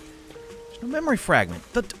there's no memory fragment.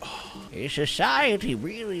 Is society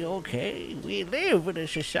really okay? We live in a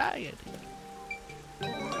society.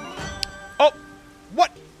 Oh,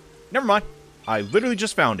 what? Never mind. I literally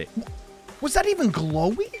just found it. Was that even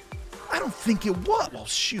glowy? I don't think it was. Well,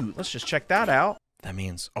 shoot. Let's just check that out. That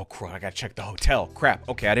means, oh crap, I gotta check the hotel. Crap.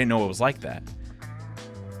 Okay, I didn't know it was like that.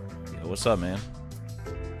 Yo, what's up, man?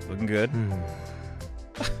 Looking good?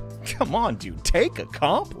 Come on, dude. Take a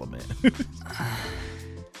compliment.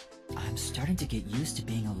 I'm starting to get used to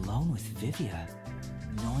being alone with Vivia.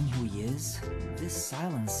 Knowing who he is, this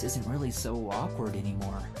silence isn't really so awkward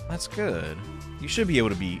anymore. That's good. You should be able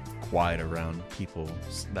to be quiet around people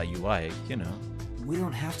that you like, you know. We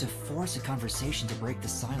don't have to force a conversation to break the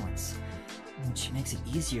silence, which makes it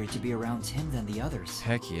easier to be around him than the others.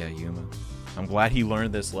 Heck yeah, Yuma. I'm glad he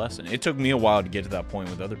learned this lesson. It took me a while to get to that point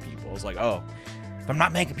with other people. I was like, oh, if I'm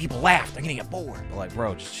not making people laugh, they're gonna get bored. But like,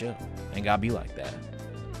 bro, just chill. Ain't gotta be like that.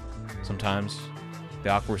 Sometimes the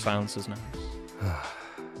awkward silence is nice.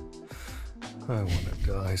 I want to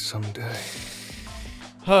die someday.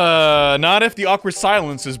 Not if the awkward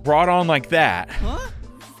silence is brought on like that. Huh?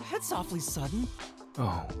 That's awfully sudden.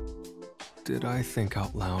 Oh, did I think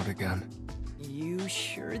out loud again? You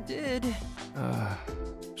sure did.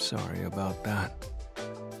 Sorry about that.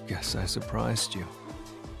 Guess I surprised you.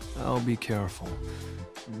 I'll be careful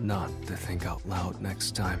not to think out loud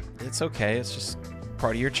next time. It's okay, it's just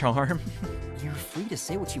part of your charm. You're free to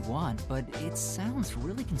say what you want, but it sounds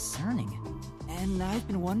really concerning. And I've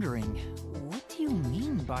been wondering, what do you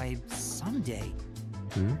mean by someday?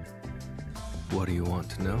 What do you want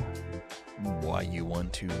to know? Why you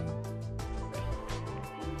want to...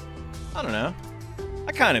 I don't know.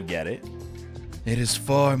 I kind of get it. It is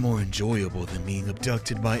far more enjoyable than being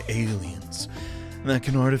abducted by aliens that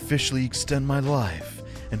can artificially extend my life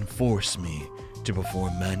and force me to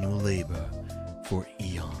perform manual labor for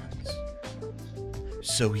eons.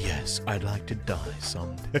 So yes, I'd like to die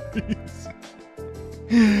some days.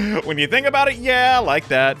 When you think about it, yeah, like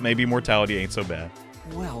that. Maybe mortality ain't so bad.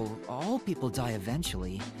 Well, all people die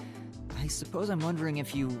eventually. I suppose I'm wondering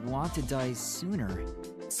if you want to die sooner.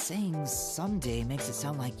 Saying someday makes it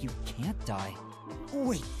sound like you can't die.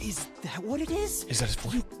 Wait, is that what it is? Is that his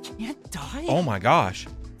voice? You can't die? Oh my gosh.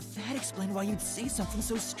 That explained why you'd say something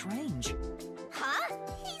so strange. Huh?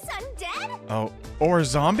 He's undead? Oh, or a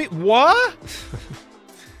zombie? What?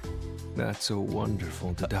 That's a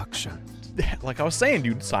wonderful deduction. Like I was saying,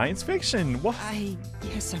 dude, science fiction. What? I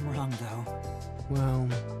guess I'm wrong, though. Well,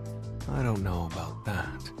 I don't know about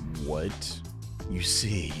that. What? You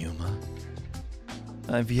see, Yuma,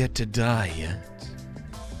 I've yet to die yet.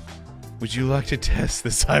 Would you like to test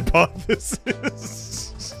this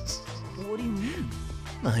hypothesis? What do you mean?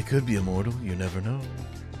 I could be immortal, you never know.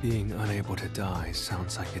 Being unable to die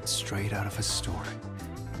sounds like it's straight out of a story.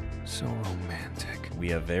 So romantic. We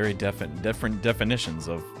have very different definitions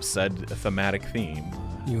of said thematic theme.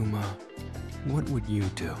 Yuma, what would you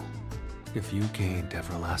do if you gained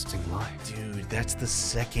everlasting life? Dude, that's the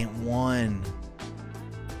second one.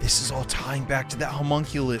 This is all tying back to that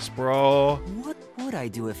homunculus, bro. What would I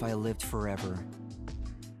do if I lived forever?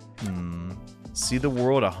 See the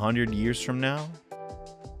world 100 years from now?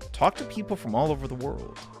 Talk to people from all over the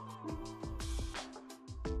world.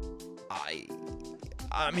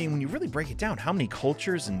 I mean, when you really break it down, how many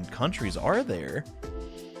cultures and countries are there?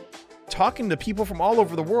 Talking to people from all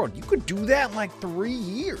over the world, you could do that in like 3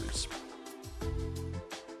 years.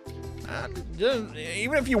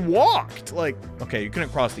 Even if you walked, like, okay, you couldn't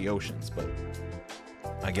cross the oceans, but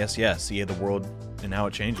I guess, yeah, see the world and how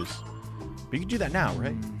it changes. But you can do that now,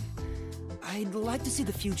 right? I'd like to see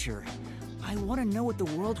the future. I want to know what the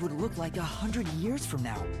world would look like 100 years from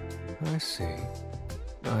now. I see.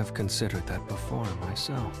 I've considered that before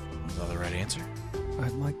myself. Is that the right answer?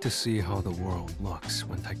 I'd like to see how the world looks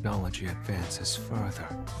when technology advances further.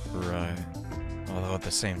 Right. Although at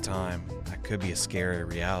the same time, that could be a scary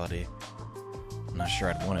reality. I'm not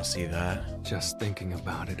sure I'd want to see that. Just thinking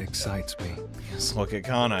about it excites me. Just look at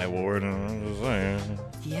Kanai Ward and I'm just saying.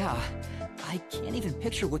 Yeah, I can't even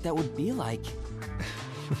picture what that would be like.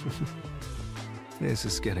 This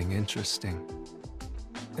is getting interesting.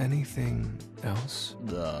 Anything else?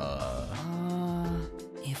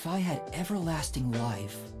 If I had everlasting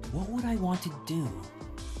life, what would I want to do?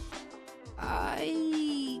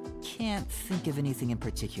 I can't think of anything in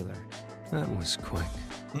particular. That was quick.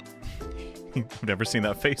 I've never seen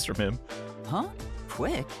that face from him. Huh?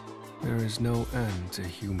 Quick? There is no end to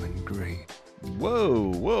human greed.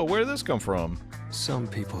 Whoa, whoa, where did this come from? Some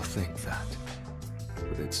people think that,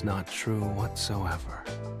 but it's not true whatsoever.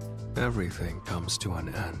 Everything comes to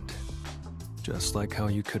an end. Just like how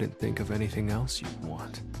you couldn't think of anything else you'd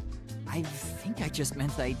want. I think I just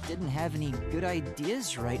meant I didn't have any good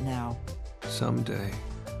ideas right now. Someday,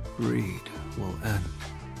 greed will end.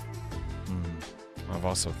 I've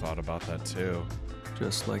also thought about that too.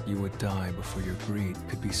 Just like you would die before your greed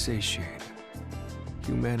could be satiated.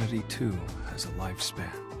 Humanity too has a lifespan.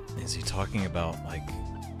 Is he talking about, like,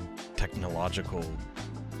 technological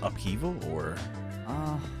upheaval, or?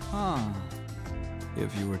 Uh-huh.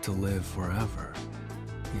 If you were to live forever,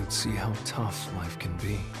 you'd see how tough life can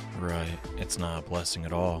be. Right, it's not a blessing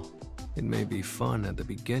at all. It may be fun at the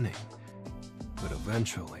beginning, but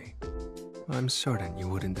eventually, I'm certain you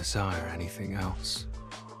wouldn't desire anything else.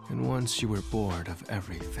 And once you were bored of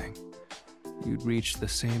everything, you'd reach the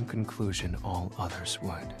same conclusion all others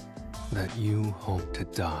would. That you hope to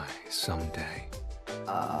die someday.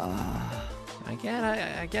 I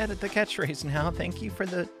get it, the catchphrase now. Thank you for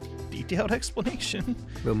the detailed explanation.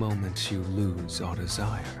 The moment you lose all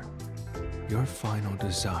desire, your final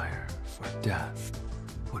desire for death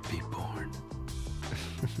would be born.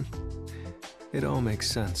 It all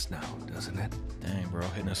makes sense now, doesn't it? Dang, bro,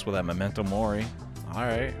 hitting us with that memento mori. All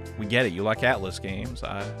right, we get it. You like Atlas games.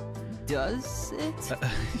 Does it?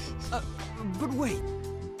 But wait,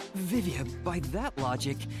 Vivia, by that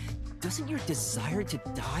logic, doesn't your desire to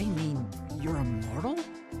die mean you're immortal?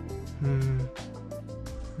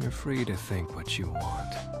 You're free to think what you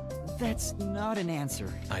want. That's not an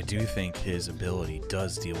answer. I do think his ability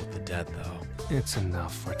does deal with the dead, though. It's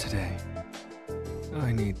enough for today.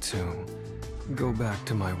 I need to go back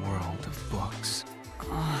to my world of books.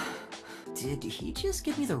 Did he just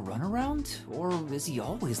give me the runaround? Or is he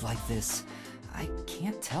always like this? I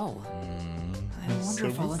can't tell. I wonder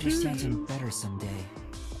if I'll understand him better someday.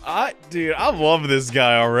 Dude, I love this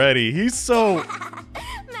guy already. He's so...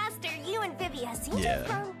 Master, you and Vivia seem to have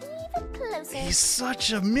grown even closer. He's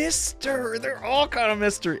such a mystery. They're all kind of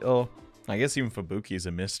mystery. Oh, I guess even Fubuki's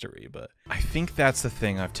a mystery, but I think that's the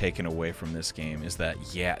thing I've taken away from this game is that,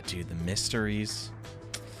 yeah, dude, the mysteries...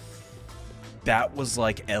 That was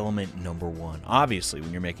like element number one. Obviously,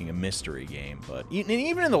 when you're making a mystery game, but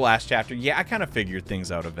even in the last chapter, yeah, I kind of figured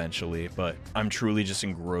things out eventually, but I'm truly just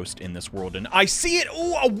engrossed in this world, and I see it.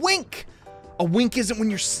 Oh, a wink! A wink isn't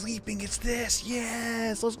when you're sleeping, it's this.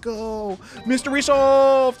 Yes, let's go. Mystery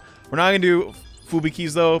solved! We're not gonna do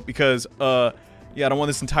Fubuki's though, because, yeah, I don't want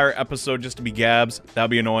this entire episode just to be Gabs.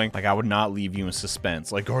 That'd be annoying. Like, I would not leave you in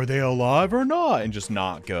suspense. Like, are they alive or not? And just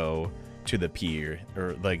not go to the pier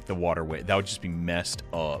or like the waterway. That would just be messed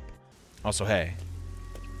up. Also, hey,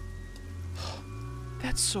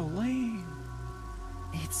 that's so lame.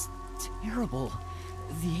 It's terrible.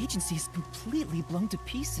 The agency is completely blown to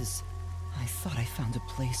pieces. I thought I found a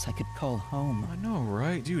place I could call home. I know,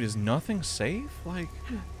 right? Dude, is nothing safe? Like,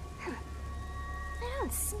 I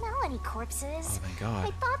don't smell any corpses. oh thank God.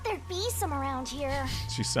 I thought there'd be some around here.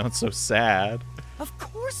 She sounds so sad. Of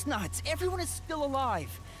course not. Everyone is still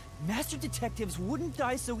alive. Master detectives wouldn't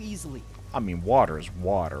die so easily. I mean, water is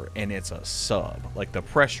water, and it's a sub. Like, the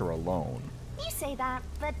pressure alone. You say that,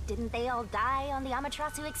 but didn't they all die on the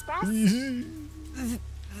Amaterasu Express?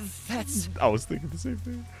 That's... I was thinking the same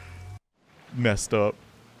thing. Messed up.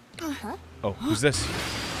 Uh-huh. Oh, who's this?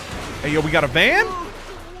 Hey, yo, we got a van?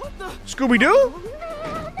 Scooby-Doo?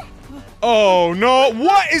 Oh, no.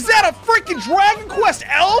 What? Is that a freaking Dragon Quest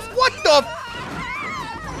elf? What the...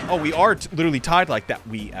 Oh, we are literally tied like that.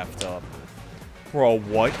 We effed up. Bro,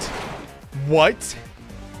 what? What?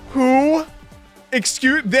 Who?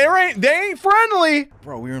 Excuse... They ain't friendly.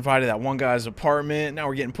 Bro, we were invited to that one guy's apartment. Now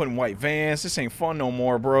we're getting put in white vans. This ain't fun no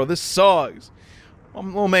more, bro. This sucks. Oh,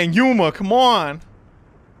 little man Yuma, come on.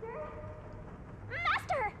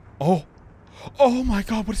 Master! Oh. Oh my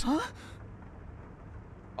God, what is... Huh?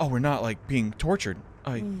 Oh, we're not, like, being tortured.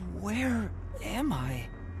 Where am I?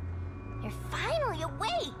 You're finally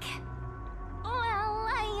awake! Well,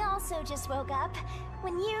 I also just woke up.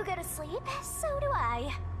 When you go to sleep, so do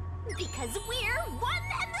I. Because we're one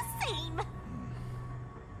and the same!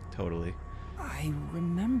 Totally. I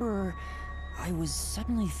remember I was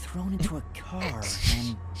suddenly thrown into a car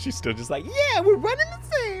and... She's still just like, yeah, we're running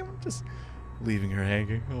the same! Just leaving her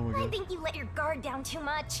hanging. Oh my God. I think you let your guard down too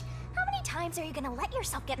much. How many times are you gonna let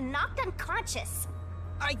yourself get knocked unconscious?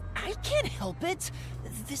 I can't help it.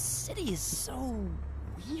 This city is so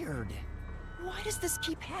weird. Why does this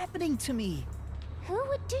keep happening to me? Who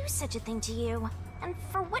would do such a thing to you? And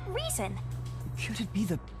for what reason? Could it be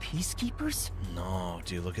the Peacekeepers? No,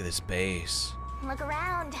 dude, look at this base. Look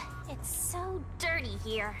around. It's so dirty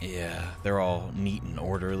here. Yeah, they're all neat and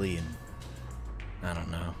orderly and, I don't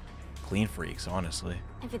know, clean freaks, honestly.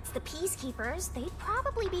 If it's the Peacekeepers, they'd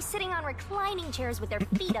probably be sitting on reclining chairs with their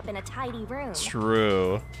feet up in a tidy room.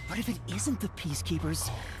 True. But if it isn't the Peacekeepers,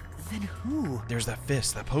 then who? There's that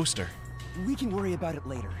fist, that poster. We can worry about it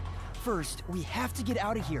later. First, we have to get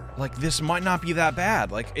out of here. Like, this might not be that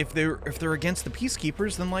bad. Like, if they're against the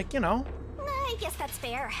Peacekeepers, then, like, you know. I guess that's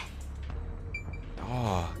fair.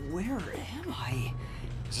 Oh. Where am I?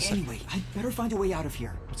 Anyway, I'd better find a way out of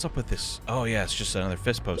here. What's up with this? Oh, yeah, it's just another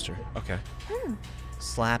fist poster. Okay.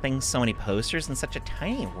 Slapping so many posters in such a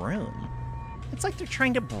tiny room. It's like they're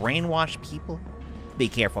trying to brainwash people. Be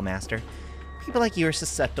careful, Master. People like you are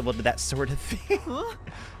susceptible to that sort of thing. Huh?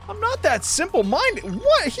 I'm not that simple-minded.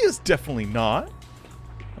 What? He is definitely not.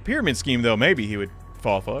 A pyramid scheme, though, maybe he would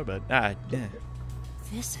fall for, but yeah.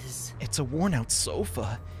 This is... It's a worn-out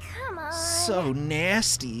sofa. Come on. So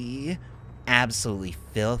nasty. Absolutely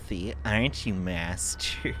filthy, aren't you,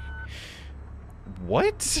 Master?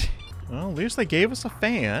 What? Well, at least they gave us a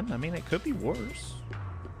fan. I mean, it could be worse.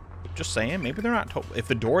 Just saying, maybe they're not... If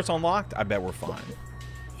the door's unlocked, I bet we're fine.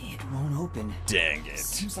 It won't open. Dang it.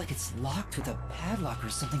 Seems like it's locked with a padlock or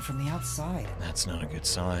something from the outside. That's not a good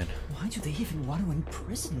sign. Why do they even want to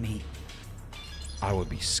imprison me? I would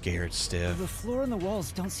be scared stiff. The floor and the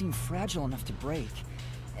walls don't seem fragile enough to break.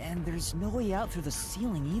 And there's no way out through the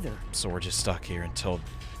ceiling either. So we're just stuck here until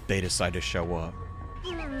they decide to show up.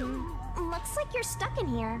 Looks like you're stuck in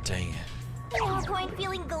here. Dang it. No point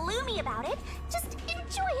feeling gloomy about it. Just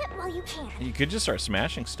enjoy it while you can. You could just start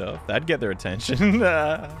smashing stuff. That'd get their attention.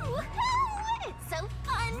 Woohoo! It's so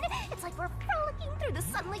fun. It's like we're frolicking through the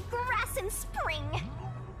sunlit grass in spring.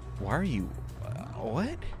 Why are you...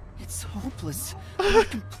 what? It's hopeless. We're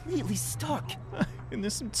completely stuck. In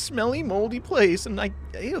this smelly, moldy place, and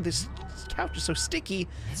ew, this couch is so sticky.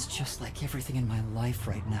 It's just like everything in my life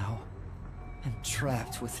right now. I'm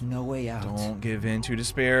trapped with no way out. Don't give in to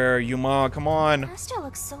despair, Yuma, come on. Master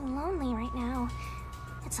looks so lonely right now.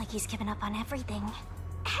 It's like he's given up on everything.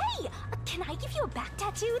 Hey, can I give you a back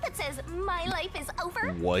tattoo that says, "My life is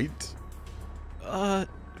over"? What?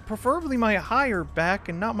 Preferably my higher back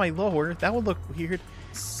and not my lower. That would look weird.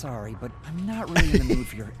 Sorry, but I'm not really in the mood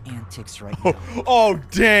for your antics right now. Oh,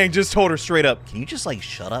 dang, just told her straight up. Can you just, like,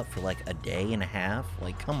 shut up for, like, a day and a half?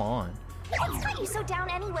 Like, come on. What's got you so down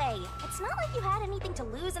anyway? It's not like you had anything to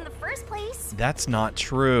lose in the first place. That's not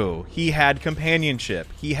true. He had companionship.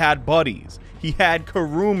 He had buddies. He had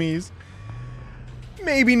Karumis.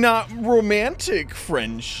 Maybe not romantic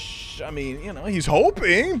friends. I mean, you know, he's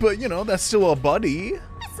hoping, but, you know, that's still a buddy.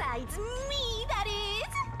 Besides me, that is.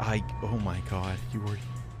 Oh my god, you were...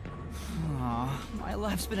 Aw, my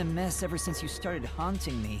life's been a mess ever since you started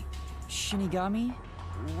haunting me. Shinigami,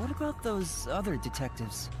 what about those other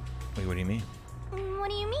detectives? Wait, what do you mean? What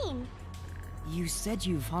do you mean? You said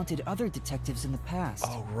you've haunted other detectives in the past.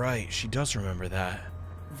 Oh, right, she does remember that.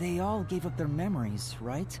 They all gave up their memories,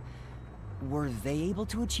 right? Were they able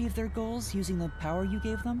to achieve their goals using the power you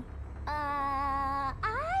gave them? I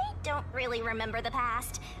don't really remember the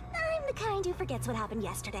past. I'm the kind who forgets what happened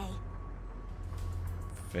yesterday.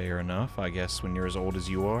 Fair enough, I guess, when you're as old as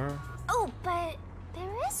you are. Oh, but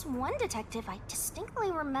there is one detective I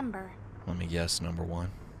distinctly remember. Let me guess, number one.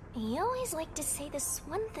 He always liked to say this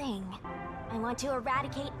one thing. I want to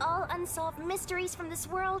eradicate all unsolved mysteries from this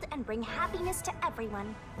world and bring happiness to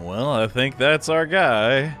everyone. Well, I think that's our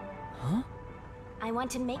guy. Huh? I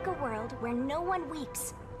want to make a world where no one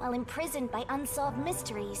weeps while imprisoned by unsolved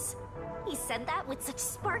mysteries. He said that with such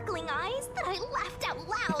sparkling eyes that I laughed out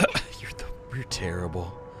loud. You're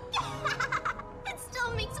terrible. It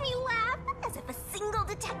still makes me laugh, as if a single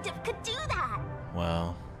detective could do that.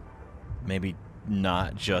 Well, maybe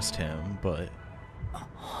not just him, but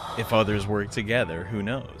if others work together, who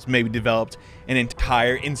knows? Maybe developed an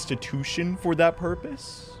entire institution for that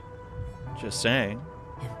purpose? Just saying.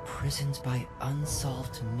 Imprisoned by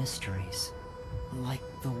unsolved mysteries. Like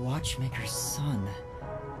the Watchmaker's son.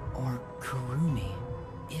 Or Kurumi.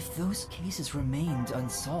 If those cases remained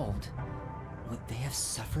unsolved, would they have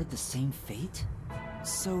suffered the same fate?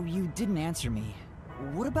 So you didn't answer me.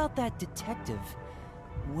 What about that detective?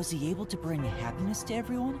 Was he able to bring happiness to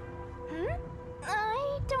everyone?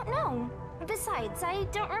 I don't know. Besides, I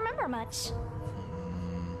don't remember much.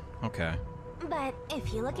 Okay. But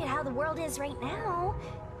if you look at how the world is right now,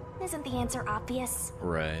 isn't the answer obvious?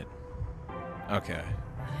 Right. Okay.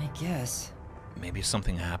 I guess. Maybe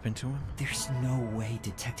something happened to him? There's no way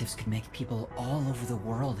detectives could make people all over the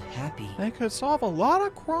world happy. They could solve a lot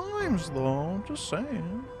of crimes, though. Just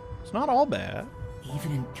saying. It's not all bad.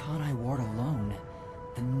 Even in Kanai Ward alone,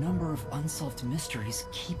 the number of unsolved mysteries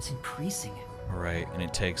keeps increasing. Right, and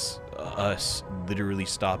it takes us literally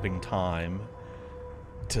stopping time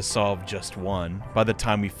to solve just one. By the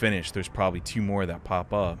time we finish, there's probably 2 more that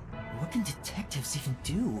pop up. What can detectives even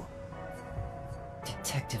do?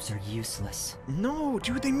 Detectives are useless. No,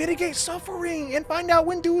 dude, they mitigate suffering and find out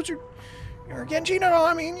when dudes are getting cheated on.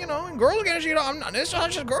 I mean, you know, and girls are getting cheated on. It's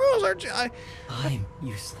not just girls. I'm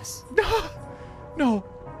useless. No.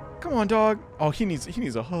 Come on, dog. Oh, he needs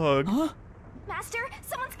a hug. Huh? Master,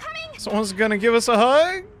 someone's coming! Someone's gonna give us a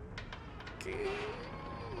hug?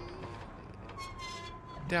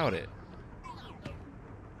 Doubt it.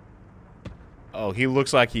 Oh, he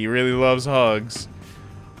looks like he really loves hugs.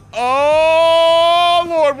 Oh,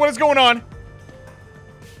 Lord, what is going on?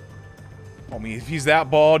 I mean, if he's that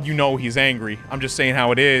bald, you know he's angry. I'm just saying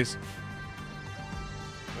how it is.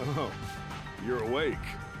 Oh, you're awake.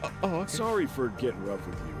 Okay. Sorry for getting rough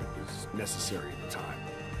with you. It was necessary at the time.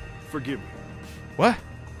 Forgive me. What?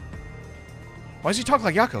 Why does he talk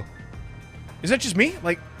like Yako? Is that just me?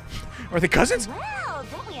 Like, are they cousins? Well,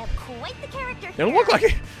 then we have quite the character They don't here. look like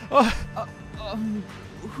it.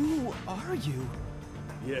 Who are you?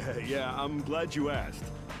 Yeah, I'm glad you asked.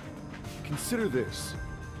 Consider this.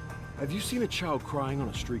 Have you seen a child crying on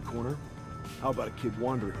a street corner? How about a kid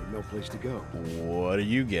wandering with no place to go? What are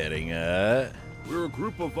you getting at? We're a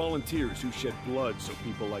group of volunteers who shed blood so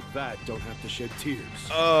people like that don't have to shed tears.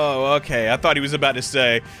 Oh, okay. I thought he was about to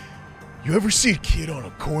say, you ever see a kid on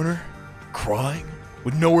a corner crying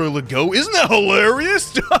with nowhere to go? Isn't that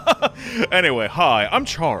hilarious? Anyway, hi, I'm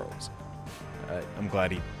Charles. I'm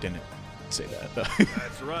glad he didn't say that, though.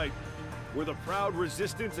 That's right. We're the proud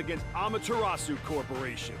resistance against Amaterasu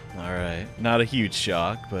Corporation. All right. Not a huge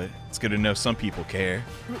shock, but it's good to know some people care.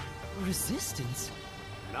 Resistance?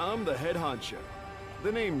 And I'm the head honcho.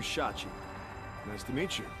 The name's Shachi. Nice to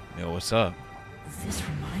meet you. Yo, what's up? This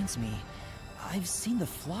reminds me. I've seen the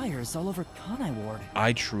flyers all over Kanai Ward.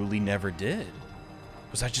 I truly never did.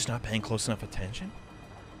 Was I just not paying close enough attention?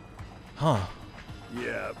 Huh.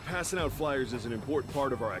 Yeah, passing out flyers is an important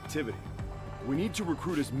part of our activity. We need to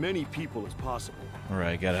recruit as many people as possible. All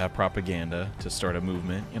right, gotta have propaganda to start a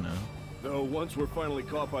movement, you know. Though once we're finally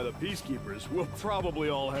caught by the peacekeepers, we'll probably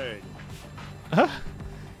all hang.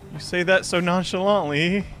 You say that so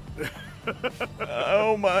nonchalantly.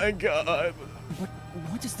 Oh my god.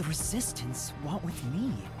 What does the resistance want with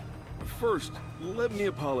me? First, let me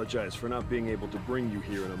apologize for not being able to bring you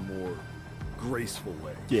here in a more graceful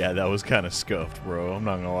way. Yeah, that was kind of scuffed, bro. I'm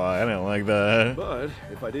not gonna lie. I didn't like that. But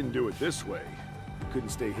if I didn't do it this way, you couldn't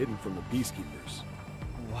stay hidden from the peacekeepers.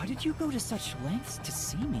 Why did you go to such lengths to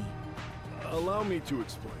see me? Allow me to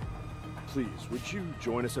explain. Please, would you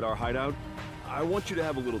join us at our hideout? I want you to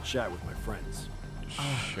have a little chat with my friends.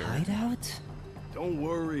 Sure. Hideout? Don't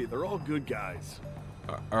worry, they're all good guys.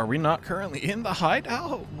 Are we not currently in the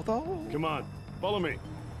hideout, though? Come on, follow me.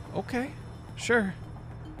 Okay, sure.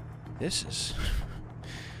 This is...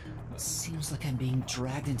 Seems like I'm being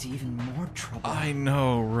dragged into even more trouble. I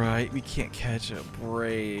know, right? We can't catch a It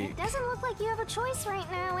break. doesn't look like you have a choice right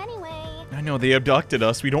now anyway. I know, they abducted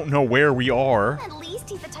us. We don't know where we are. At least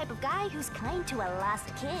he's the type of guy who's kind to a lost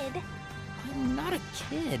kid. I'm not a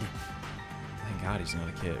kid. Thank God he's not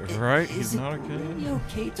a kid. Right? He's not a Is it kid. really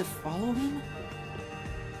okay to follow him?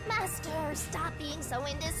 Master, stop being so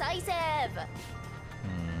indecisive.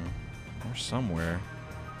 Or somewhere.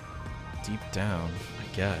 Deep down,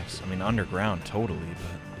 I guess. I mean, underground, totally,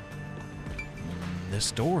 but...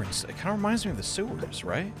 this door, it kind of reminds me of the sewers,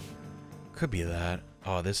 right? Could be that.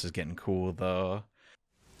 Oh, this is getting cool, though.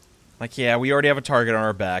 Like, yeah, we already have a target on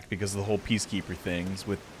our back because of the whole Peacekeeper things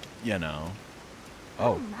with, you know...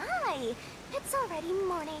 Oh my! It's already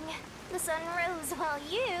morning. The sun rose while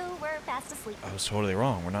you were fast asleep. I was totally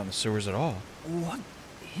wrong. We're not in the sewers at all. What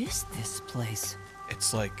is this place?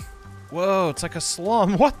 It's like... Whoa, it's like a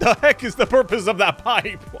slum. What the heck is the purpose of that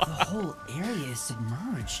pipe? The whole area is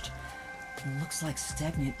submerged. It looks like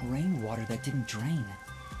stagnant rainwater that didn't drain.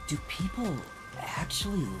 Do people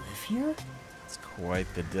actually live here? It's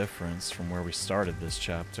quite the difference from where we started this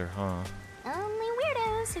chapter, huh? Only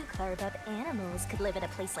weirdos who carve up animals could live in a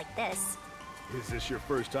place like this. Is this your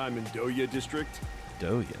first time in Doya District?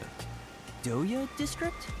 Doya. Doya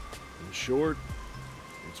District? In short,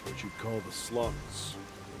 it's what you'd call the slums.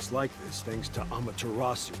 It's like this thanks to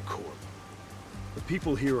Amaterasu Corp. The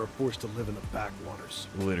people here are forced to live in the backwaters.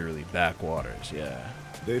 Literally backwaters, yeah.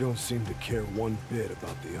 They don't seem to care one bit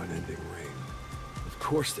about the unending rain. If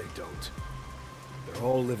course they don't. They're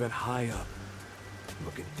all living high up,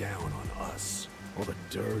 looking down on us. All the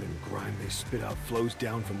dirt and grime they spit out flows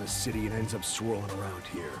down from the city and ends up swirling around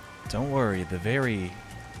here. Don't worry, the very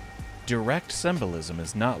direct symbolism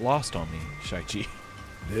is not lost on me, Shaichi.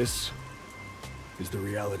 This is the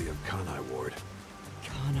reality of Kanai Ward.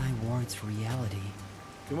 Kanai Ward's reality.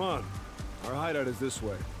 Come on, our hideout is this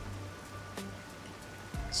way.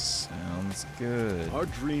 Sounds good. Our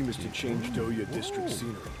dream is to change Doya District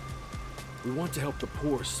scenery. We want to help the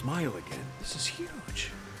poor smile again. This is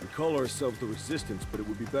huge. We call ourselves the Resistance, but it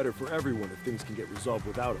would be better for everyone if things can get resolved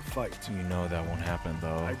without a fight. You know that won't happen,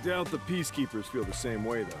 though. I doubt the Peacekeepers feel the same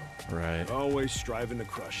way, though. Right. Always striving to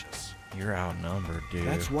crush us. You're outnumbered, dude.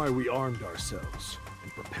 That's why we armed ourselves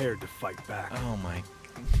and prepared to fight back. Oh my...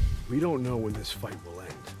 We don't know when this fight will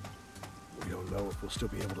end. We don't know if we'll still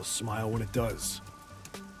be able to smile when it does.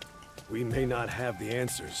 We may not have the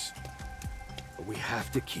answers, but we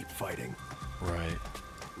have to keep fighting. Right.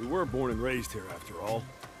 We were born and raised here, after all.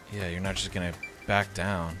 Yeah, you're not just gonna back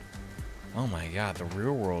down. Oh my god, the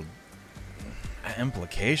real world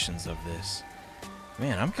implications of this.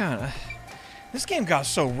 Man, I'm kind of... This game got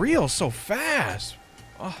so real so fast.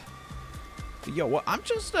 Oh. Yo, well, I'm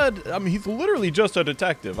just a... I mean, he's literally just a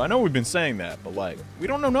detective. I know we've been saying that, but like, we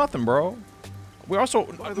don't know nothing, bro. We're also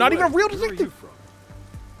not even a real detective. Where are you from?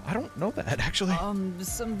 I don't know that, actually.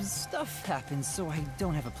 Some stuff happened, so I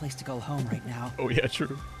don't have a place to go home right now. Oh, yeah,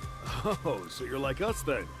 true. Oh, so you're like us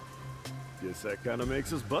then. Guess that kind of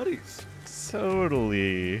makes us buddies.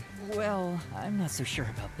 Totally. Well, I'm not so sure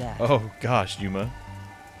about that. Oh, gosh, Yuma.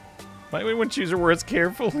 Might we want to choose our words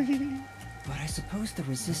carefully? But I suppose the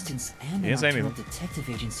Resistance and the Yes, Nocturnal Detective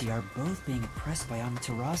Agency are both being oppressed by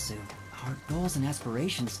Amaterasu. Our goals and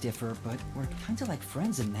aspirations differ, but we're kind of like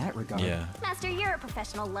friends in that regard. Yeah. Master, you're a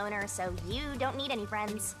professional loner, so you don't need any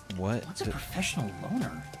friends. What? What's a professional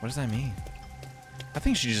loner? What does that mean? I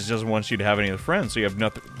think she just doesn't want you to have any other friends, so you have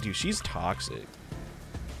nothing. Dude, she's toxic.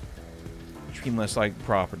 Treat less like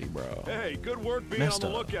property, bro. Hey, good work being Messed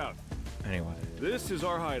on the up. lookout. Anyway. This is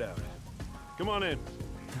our hideout. Come on in.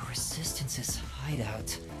 The Resistance's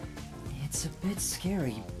hideout. It's a bit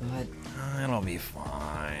scary, but... It'll be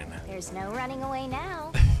fine. There's no running away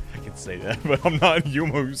now. I can say that, but I'm not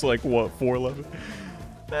Yuma, who's like, what, 4'11"?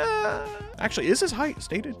 Actually, is his height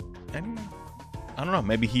stated? Anyway? I don't know.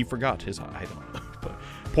 Maybe he forgot his height. I don't know. But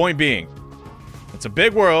point being, it's a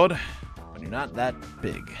big world, but you're not that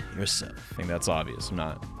big yourself. I think that's obvious. I'm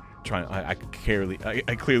not trying. I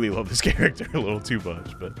clearly love this character a little too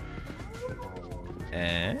much, but.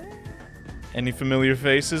 Any familiar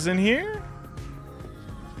faces in here?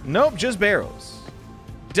 Nope, just barrels.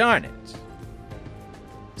 Darn it.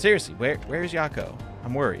 Seriously, where's Yako?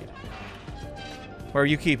 I'm worried. Where are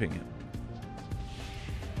you keeping him?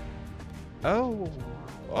 Oh,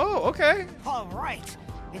 okay. All right,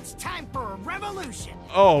 it's time for a revolution.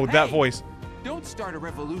 Oh, that Hey, voice. Don't start a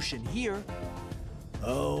revolution here.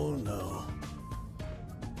 Oh no.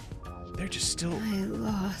 They're just still I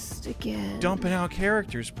lost again. dumping out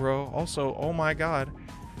characters, bro. Also, oh my god.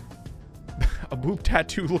 A boob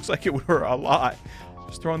tattoo looks like it would hurt a lot.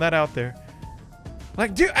 Just throwing that out there.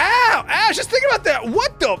 Like, dude, ow! Ow! Just think about that.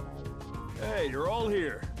 What the? Hey, you're all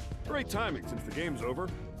here. Great timing since the game's over.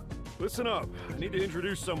 Listen up. I need to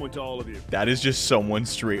introduce someone to all of you. That is just someone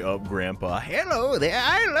straight up grandpa. Hello there,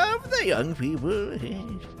 I love the young people.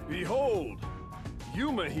 Behold,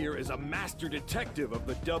 Yuma here is a master detective of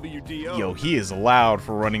the WDO. Yo, he is loud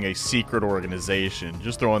for running a secret organization.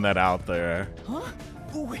 Just throwing that out there. Huh?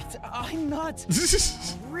 Wait, I'm not...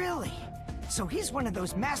 Really? So he's one of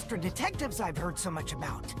those master detectives I've heard so much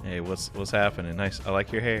about. Hey, what's happening? Nice. I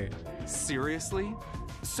like your hair. Seriously?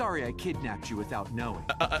 Sorry I kidnapped you without knowing.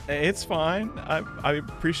 It's fine. I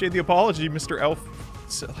appreciate the apology, Mr. Elf.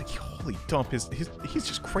 So, like, holy dump, he's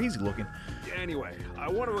just crazy looking. Anyway, I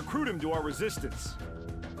want to recruit him to our resistance.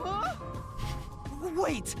 Huh?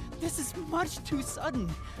 Wait, this is much too sudden,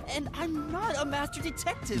 and I'm not a master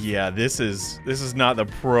detective. Yeah, this is not the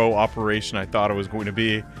pro operation I thought it was going to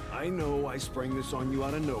be. I know I sprang this on you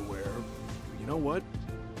out of nowhere. You know what?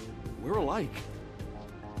 We're alike.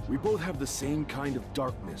 We both have the same kind of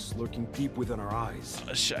darkness lurking deep within our eyes.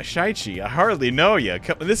 Shaichi, I hardly know you.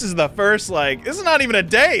 This is the first, like, this is not even a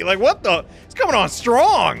day. Like, what the? It's coming on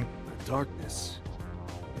strong. The darkness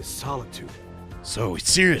is solitude. So,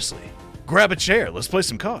 seriously, grab a chair. Let's play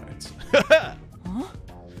some cards. Huh?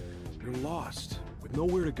 You're lost, with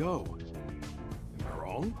nowhere to go. Am I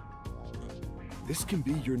wrong? This can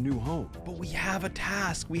be your new home. But we have a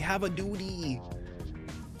task. We have a duty.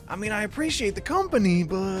 I mean, I appreciate the company,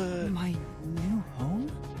 but... My new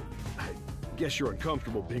home? Guess you're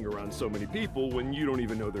uncomfortable being around so many people when you don't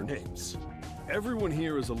even know their names. Everyone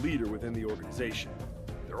here is a leader within the organization.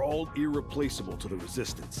 They're all irreplaceable to the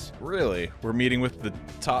Resistance. Really? We're meeting with the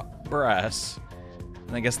top brass.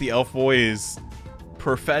 And I guess the elf boy is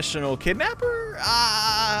professional kidnapper?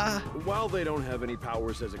 While they don't have any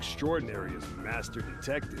powers as extraordinary as master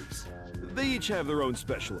detectives, they each have their own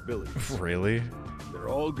special abilities. Really? They're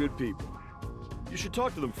all good people. You should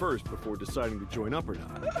talk to them first before deciding to join up or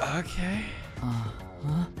not. Okay.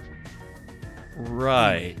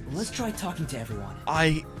 Right. Let's try talking to everyone.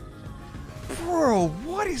 Bro,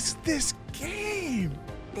 what is this game?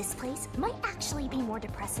 This place might actually be more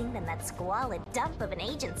depressing than that squalid dump of an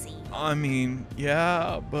agency. I mean,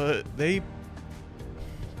 yeah, but they're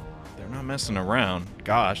not messing around.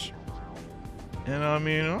 Gosh. And I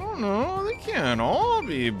mean, I don't know, they can't all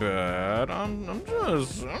be bad. I'm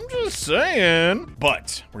just saying.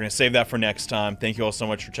 But we're gonna save that for next time. Thank you all so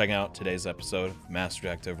much for checking out today's episode of Master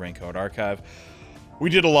Detective Raincode Archive. We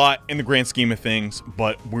did a lot in the grand scheme of things,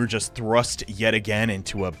 but we're just thrust yet again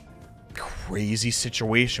into a crazy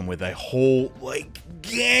situation with a whole, like,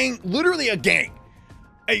 gang, literally a gang,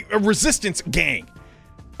 a resistance gang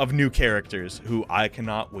of new characters who I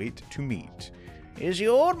cannot wait to meet. Is the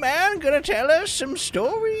old man gonna tell us some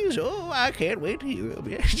stories? Oh, I can't wait to hear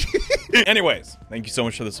them. Anyways, thank you so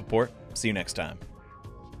much for the support. See you next time.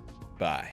 Bye.